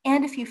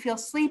 And if you feel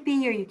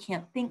sleepy or you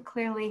can't think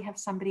clearly, have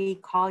somebody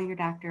call your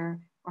doctor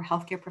or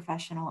healthcare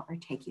professional or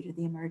take you to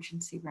the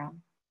emergency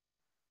room.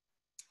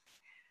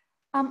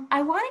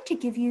 I wanted to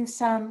give you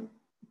some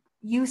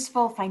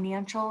useful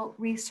financial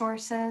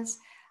resources.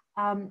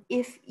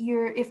 If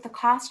the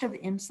cost of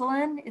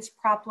insulin is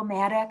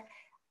problematic,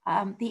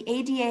 the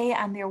ADA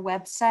on their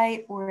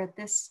website or at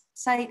this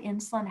site,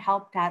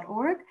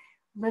 insulinhelp.org,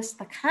 lists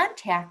the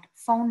contact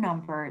phone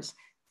numbers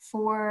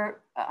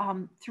for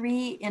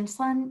 3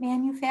 insulin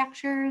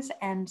manufacturers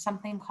and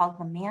something called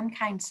the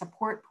Mankind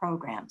Support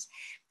Programs.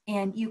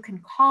 And you can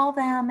call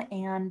them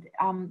and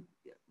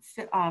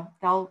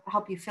they'll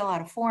help you fill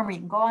out a form, or you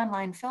can go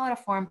online, fill out a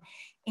form,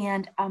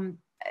 and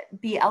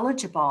be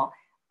eligible,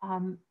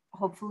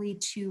 hopefully,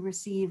 to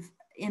receive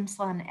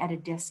insulin at a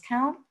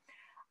discount.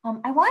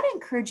 I want to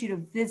encourage you to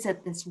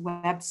visit this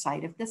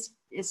website. If this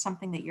is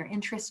something that you're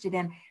interested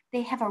in,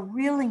 they have a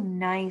really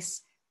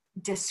nice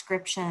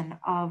description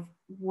of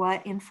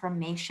what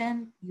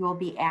information you'll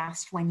be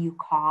asked when you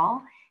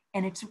call.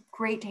 And it's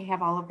great to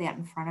have all of that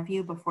in front of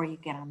you before you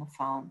get on the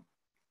phone.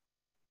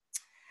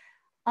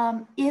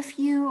 If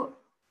you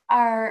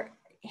are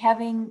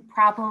having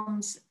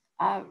problems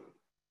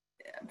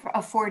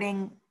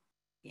affording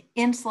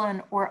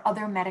insulin or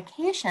other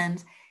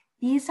medications,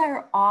 these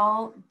are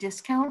all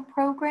discount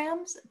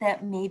programs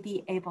that may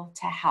be able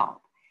to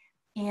help.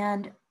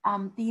 And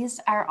these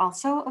are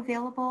also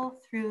available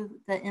through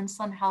the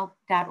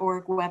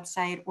insulinhelp.org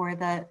website or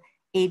the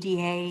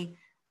ADA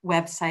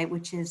website,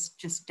 which is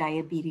just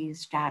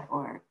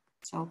diabetes.org.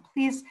 So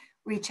please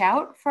reach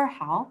out for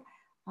help.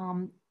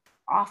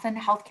 Often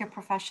healthcare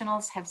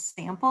professionals have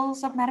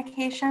samples of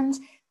medications,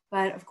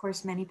 but of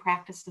course many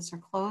practices are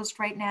closed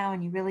right now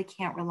and you really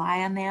can't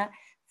rely on that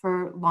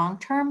for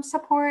long-term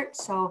support.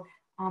 So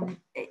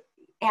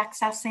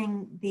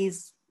accessing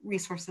these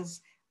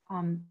resources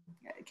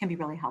can be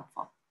really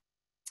helpful.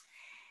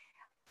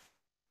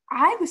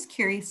 I was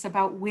curious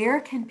about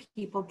where can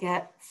people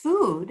get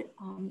food.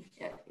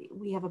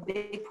 We have a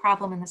big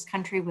problem in this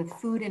country with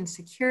food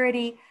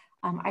insecurity.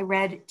 I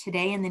read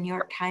today in the New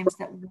York Times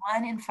that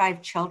 1 in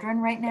 5 children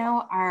right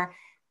now are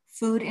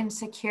food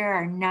insecure,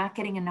 are not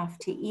getting enough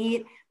to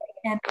eat.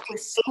 And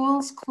with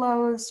schools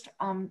closed,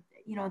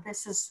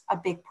 this is a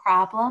big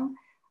problem.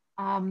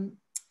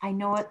 I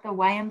know at the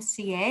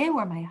YMCA,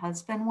 where my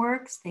husband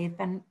works, they've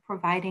been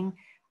providing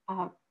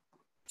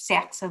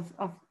sacks of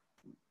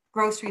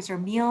groceries or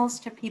meals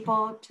to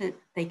people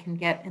they can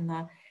get in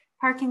the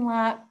parking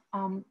lot.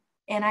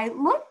 And I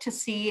looked to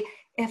see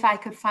if I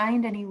could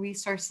find any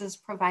resources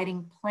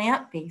providing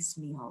plant-based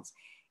meals.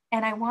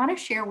 And I want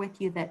to share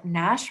with you that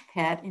Nosh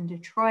Pit in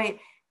Detroit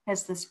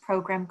has this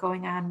program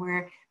going on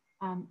where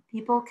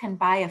people can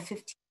buy a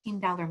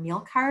 $15 meal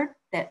card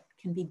that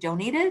can be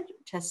donated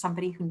to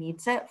somebody who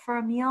needs it for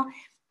a meal.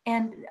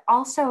 And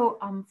also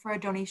for a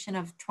donation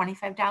of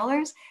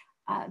 $25,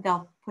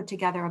 they'll put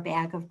together a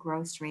bag of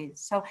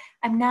groceries. So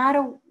I'm not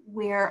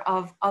aware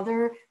of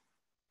other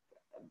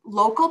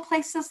local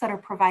places that are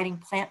providing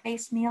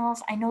plant-based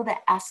meals. I know the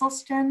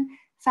Esselstyn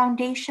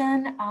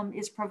Foundation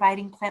is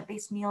providing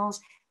plant-based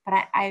meals,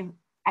 but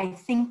I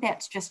think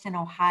that's just in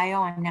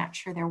Ohio. I'm not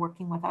sure they're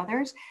working with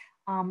others.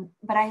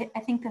 But I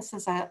think this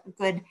is a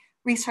good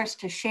resource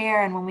to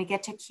share. And when we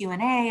get to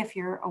Q&A, if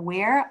you're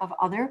aware of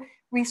other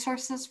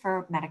resources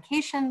for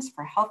medications,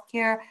 for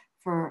healthcare,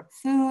 for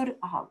food,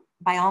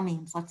 by all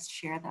means, let's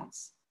share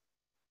those.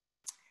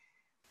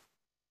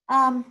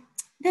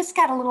 This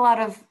got a little out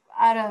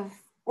of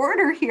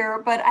order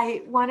here, but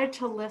I wanted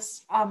to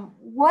list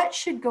what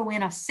should go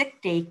in a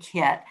sick day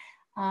kit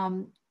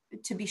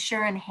to be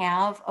sure and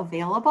have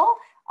available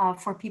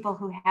for people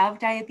who have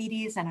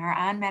diabetes and are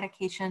on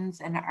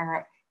medications and are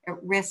at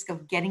risk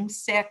of getting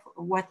sick.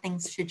 What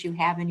things should you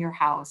have in your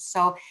house?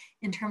 So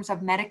in terms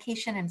of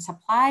medication and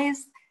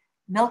supplies,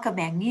 milk of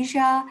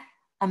magnesia,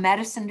 a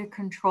medicine to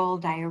control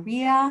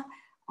diarrhea,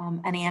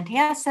 an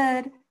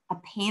antacid, a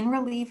pain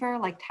reliever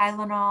like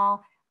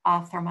Tylenol,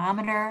 a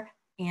thermometer,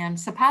 and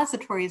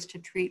suppositories to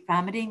treat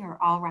vomiting are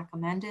all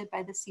recommended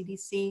by the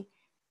CDC.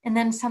 And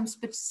then some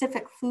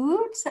specific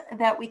foods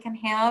that we can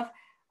have.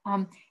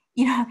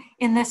 You know,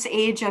 in this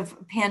age of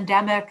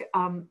pandemic,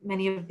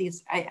 many of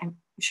these, I'm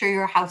sure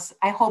your house,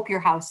 I hope your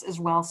house is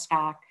well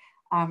stocked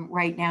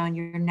right now and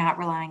you're not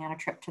relying on a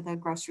trip to the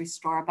grocery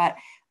store. But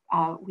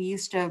we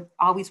used to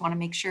always want to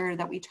make sure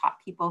that we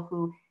taught people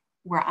who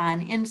were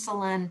on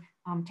insulin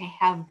to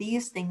have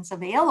these things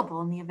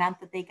available in the event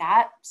that they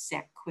got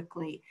sick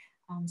quickly.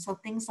 So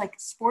things like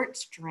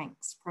sports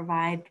drinks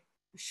provide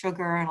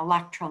sugar and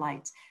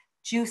electrolytes,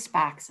 juice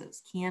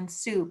boxes, canned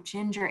soup,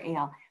 ginger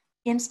ale,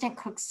 instant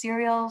cooked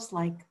cereals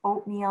like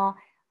oatmeal.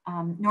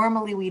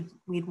 Normally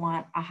we'd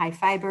want a high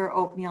fiber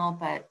oatmeal,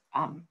 but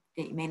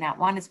you may not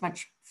want as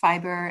much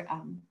fiber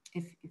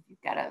if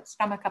you've got a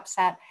stomach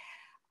upset.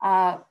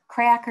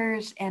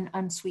 Crackers and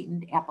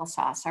unsweetened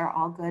applesauce are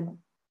all good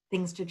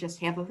things to just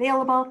have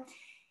available.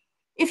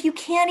 If you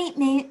can't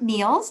eat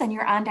meals and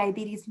you're on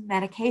diabetes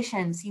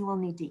medications, you will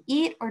need to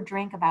eat or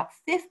drink about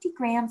 50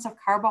 grams of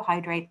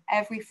carbohydrate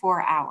every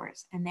 4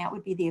 hours. And that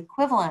would be the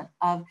equivalent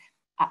of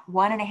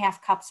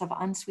 1.5 cups of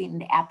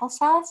unsweetened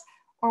applesauce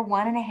or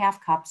 1.5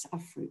 cups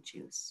of fruit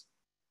juice.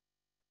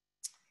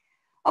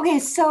 Okay,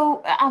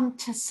 so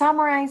to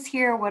summarize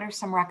here, what are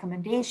some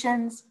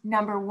recommendations?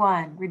 Number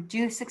 1,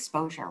 reduce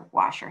exposure,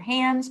 wash your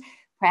hands,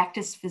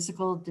 practice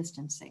physical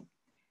distancing.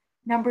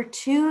 Number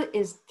 2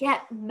 is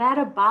get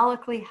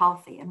metabolically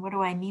healthy. And what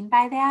do I mean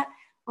by that?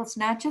 Well, it's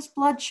not just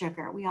blood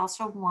sugar. We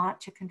also want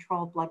to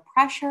control blood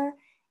pressure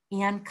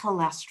and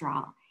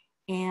cholesterol.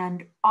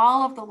 And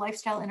all of the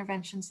lifestyle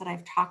interventions that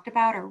I've talked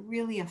about are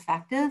really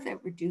effective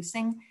at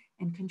reducing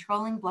and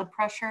controlling blood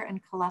pressure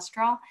and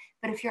cholesterol.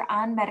 But if you're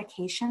on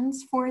medications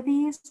for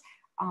these,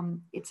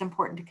 it's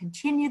important to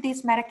continue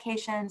these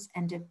medications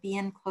and to be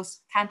in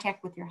close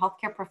contact with your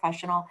healthcare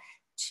professional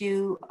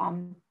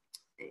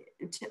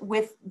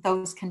with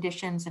those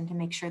conditions and to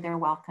make sure they're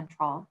well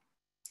controlled.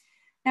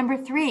 Number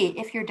 3,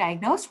 if you're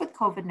diagnosed with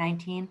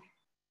COVID-19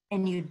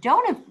 and you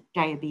don't have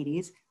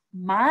diabetes,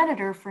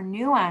 monitor for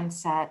new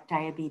onset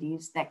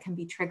diabetes that can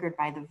be triggered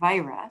by the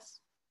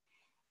virus.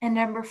 And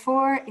number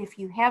 4, if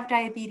you have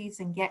diabetes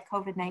and get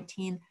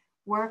COVID-19,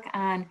 work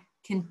on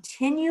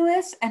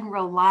continuous and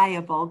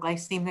reliable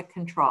glycemic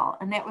control.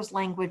 And that was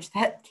language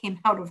that came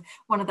out of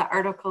one of the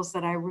articles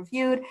that I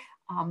reviewed.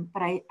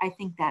 But I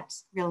think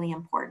that's really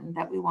important,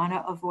 that we want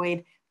to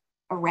avoid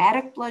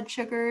erratic blood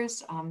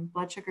sugars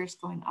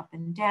going up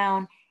and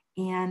down,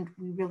 and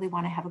we really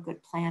want to have a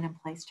good plan in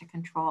place to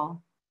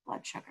control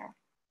blood sugar.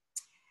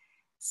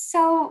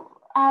 So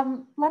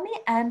let me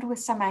end with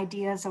some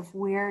ideas of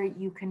where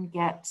you can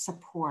get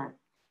support.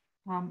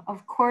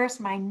 Of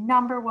course, my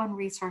number 1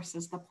 resource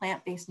is the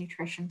Plant-Based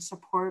Nutrition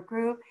Support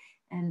Group,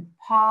 and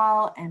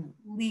Paul and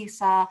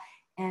Lisa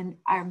and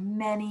our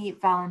many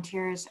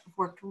volunteers have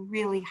worked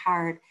really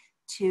hard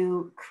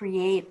to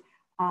create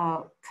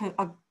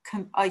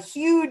a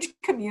huge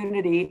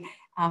community,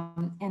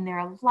 and there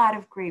are a lot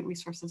of great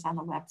resources on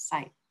the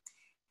website.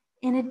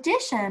 In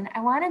addition,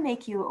 I want to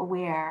make you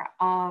aware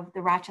of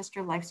the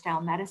Rochester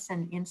Lifestyle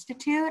Medicine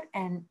Institute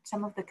and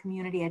some of the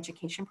community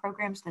education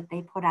programs that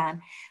they put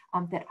on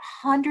that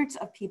hundreds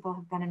of people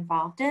have been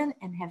involved in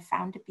and have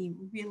found to be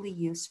really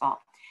useful.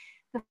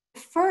 The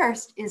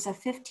first is a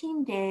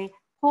 15-day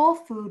whole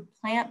food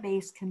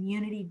plant-based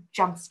community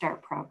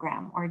jumpstart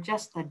program, or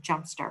just the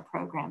jumpstart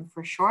program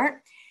for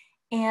short.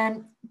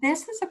 And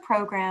this is a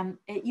program,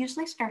 it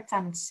usually starts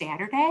on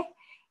Saturday,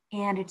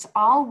 and it's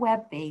all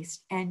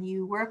web-based, and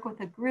you work with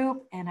a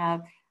group and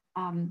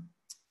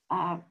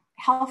a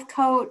health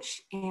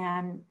coach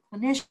and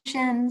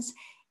clinicians,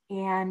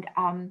 and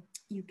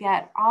you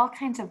get all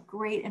kinds of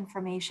great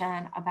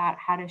information about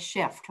how to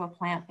shift to a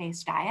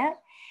plant-based diet.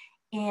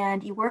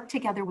 And you work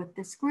together with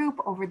this group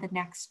over the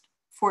next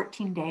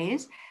 14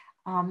 days.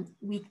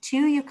 Week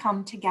 2, you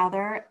come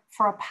together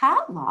for a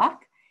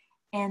potluck.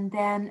 And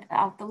then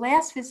the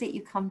last visit,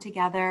 you come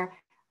together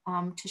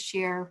to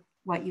share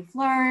what you've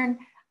learned.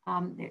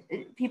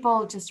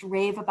 People just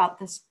rave about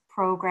this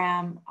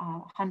program.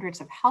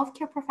 Hundreds of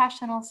healthcare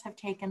professionals have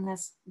taken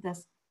this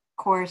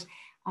course,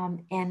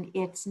 and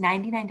it's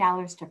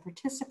 $99 to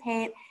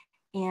participate.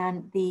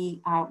 And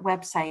the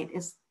website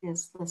is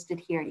listed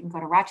here. You can go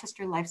to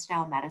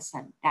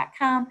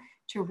rochesterlifestylemedicine.com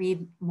to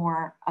read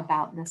more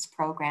about this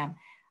program.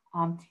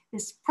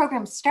 This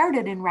program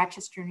started in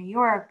Rochester, New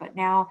York, but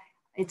now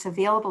it's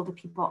available to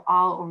people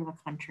all over the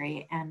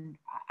country. And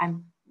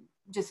I'm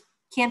just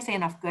can't say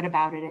enough good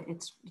about it.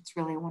 It's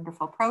really a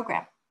wonderful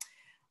program.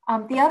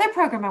 The other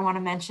program I want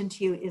to mention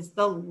to you is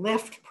the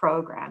LIFT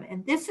program.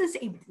 And this is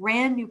a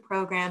brand new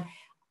program,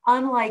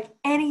 unlike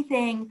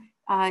anything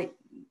that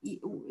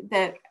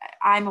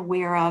I'm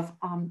aware of.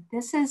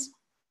 This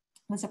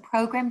was a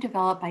program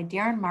developed by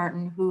Darren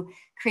Martin, who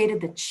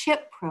created the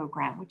CHIP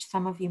program, which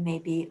some of you may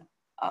be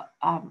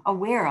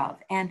aware of.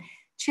 And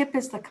CHIP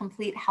is the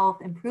Complete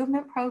Health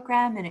Improvement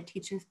Program, and it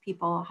teaches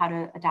people how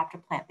to adopt a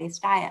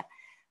plant-based diet.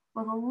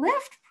 Well, the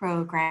LIFT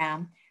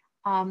program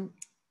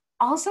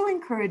also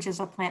encourages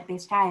a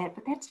plant-based diet,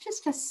 but that's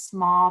just a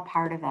small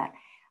part of it.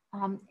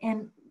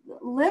 And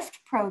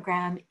LIFT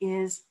program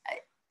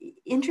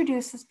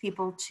introduces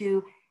people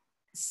to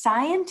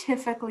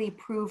scientifically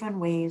proven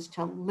ways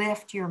to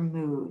lift your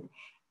mood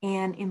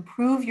and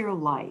improve your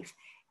life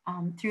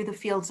through the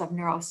fields of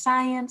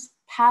neuroscience,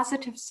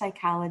 positive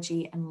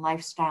psychology, and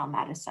lifestyle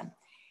medicine.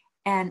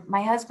 And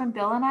my husband,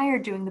 Bill, and I are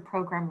doing the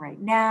program right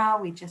now.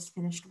 We just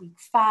finished week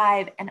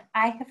 5. And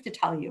I have to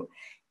tell you,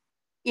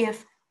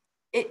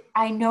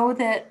 I know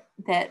that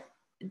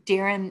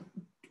Darren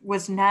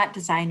was not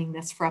designing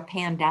this for a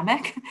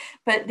pandemic,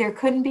 but there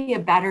couldn't be a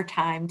better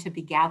time to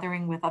be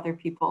gathering with other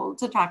people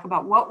to talk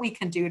about what we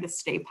can do to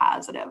stay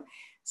positive.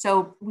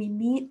 So we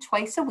meet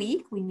twice a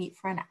week. We meet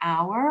for an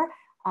hour.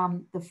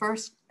 The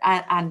first,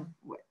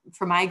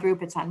 for my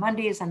group, it's on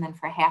Mondays, and then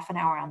for half an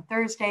hour on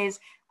Thursdays.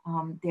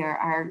 There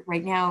are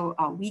right now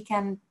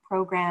weekend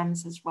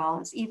programs as well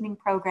as evening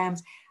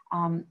programs.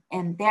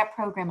 And that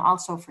program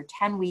also for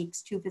 10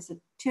 weeks,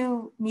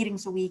 2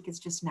 meetings a week is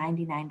just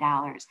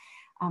 $99.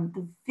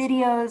 The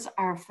videos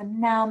are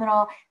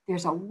phenomenal.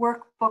 There's a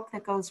workbook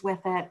that goes with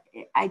it.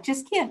 I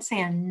just can't say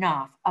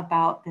enough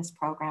about this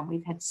program.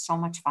 We've had so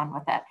much fun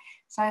with it.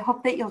 So I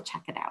hope that you'll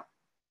check it out.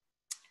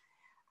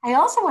 I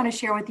also want to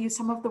share with you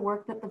some of the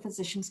work that the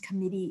Physicians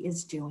Committee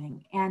is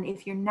doing. And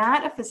if you're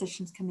not a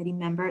Physicians Committee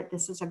member,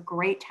 this is a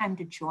great time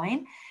to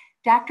join.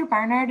 Dr.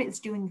 Barnard is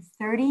doing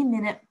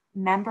 30-minute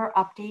member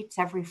updates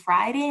every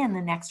Friday, and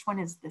the next one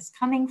is this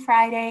coming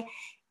Friday.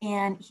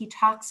 And he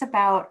talks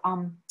about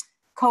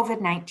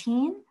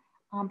COVID-19,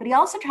 but he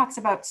also talks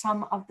about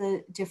some of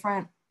the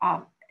different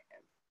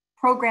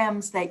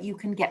programs that you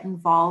can get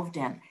involved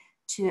in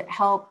to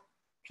help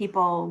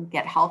people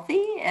get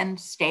healthy and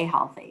stay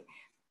healthy.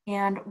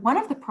 And one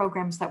of the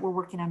programs that we're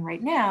working on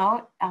right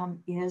now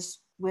is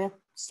with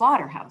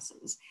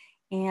slaughterhouses.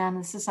 And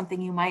this is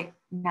something you might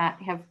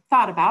not have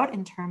thought about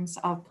in terms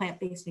of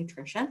plant-based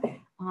nutrition,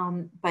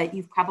 but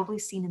you've probably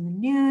seen in the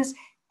news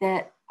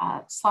that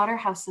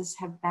slaughterhouses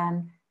have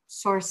been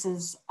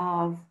sources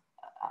of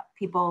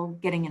people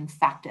getting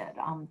infected.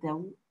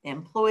 The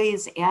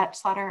employees at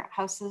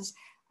slaughterhouses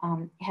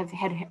have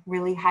had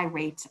really high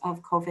rates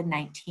of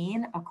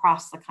COVID-19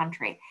 across the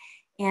country.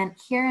 And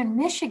here in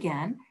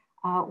Michigan,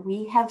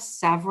 we have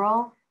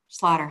several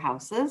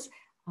slaughterhouses.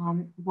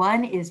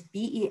 One is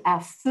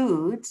BEF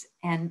Foods,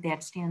 and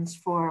that stands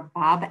for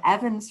Bob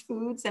Evans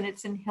Foods, and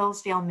it's in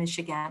Hillsdale,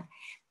 Michigan.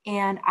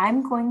 And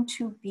I'm going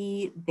to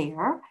be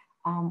there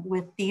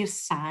with these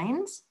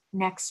signs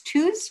next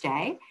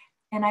Tuesday.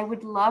 And I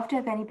would love to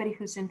have anybody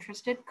who's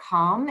interested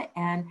come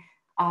and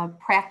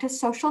practice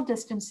social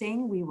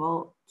distancing. We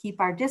will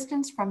keep our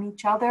distance from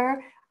each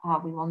other.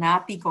 We will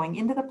not be going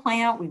into the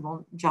plant. We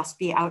will just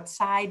be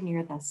outside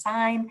near the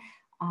sign.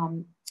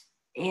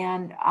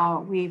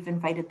 We've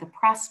invited the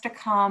press to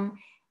come,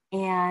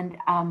 and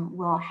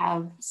we'll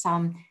have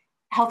some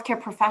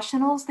healthcare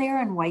professionals there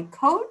in white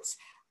coats.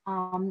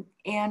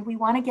 And we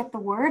want to get the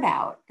word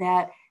out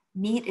that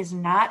meat is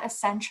not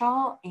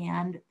essential,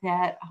 and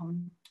that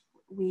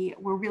we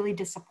were really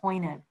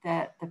disappointed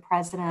that the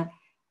president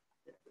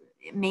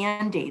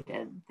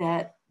mandated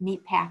that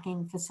meat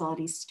packing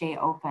facilities stay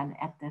open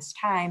at this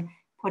time,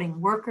 putting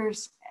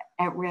workers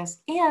at risk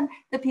and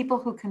the people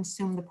who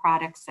consume the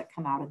products that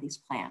come out of these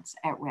plants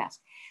at risk.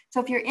 So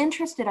if you're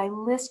interested, I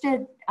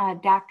listed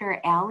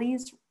Dr.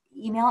 Alley's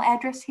email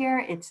address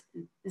here. It's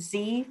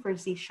Z for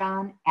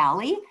Zishan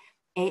Alley,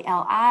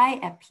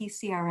 ALI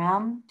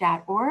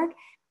 @pcrm.org.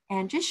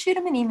 And just shoot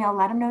him an email,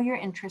 let him know you're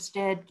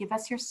interested, give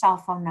us your cell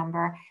phone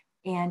number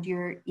and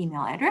your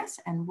email address,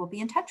 and we'll be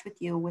in touch with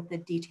you with the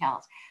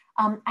details.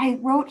 I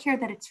wrote here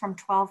that it's from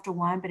 12 to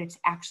 1, but it's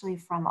actually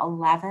from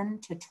 11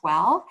 to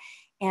 12.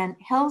 And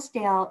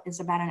Hillsdale is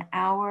about an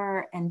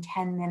hour and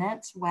 10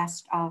 minutes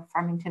west of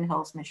Farmington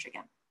Hills,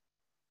 Michigan.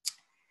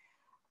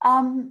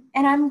 And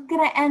I'm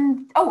going to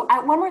end. Oh,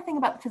 one more thing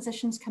about the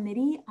Physicians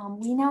Committee.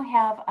 We now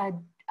have a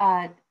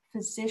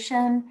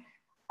physician.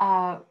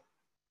 Sorry,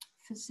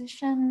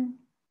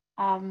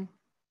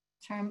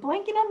 I'm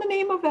blanking on the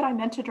name of it. I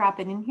meant to drop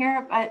it in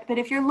here. But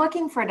if you're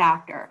looking for a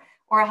doctor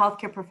or a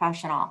healthcare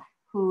professional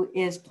who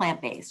is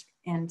plant-based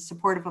and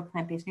supportive of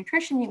plant-based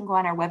nutrition, you can go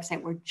on our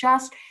website. We're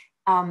just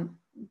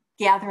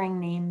gathering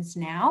names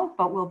now,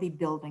 but we'll be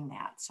building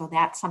that. So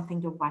that's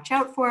something to watch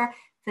out for,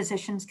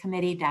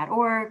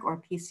 physicianscommittee.org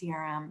or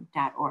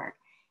pcrm.org.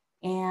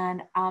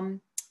 And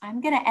I'm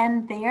going to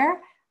end there.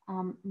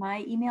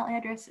 My email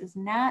address is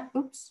not,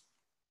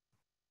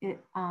 it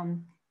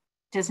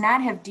does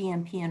not have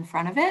DNP in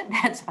front of it.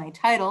 That's my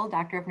title,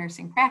 Doctor of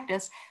Nursing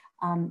Practice.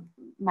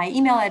 My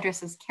email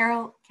address is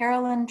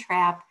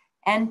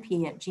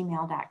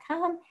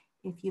carolyntrappnp@gmail.com.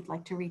 If you'd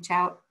like to reach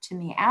out to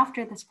me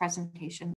after this presentation,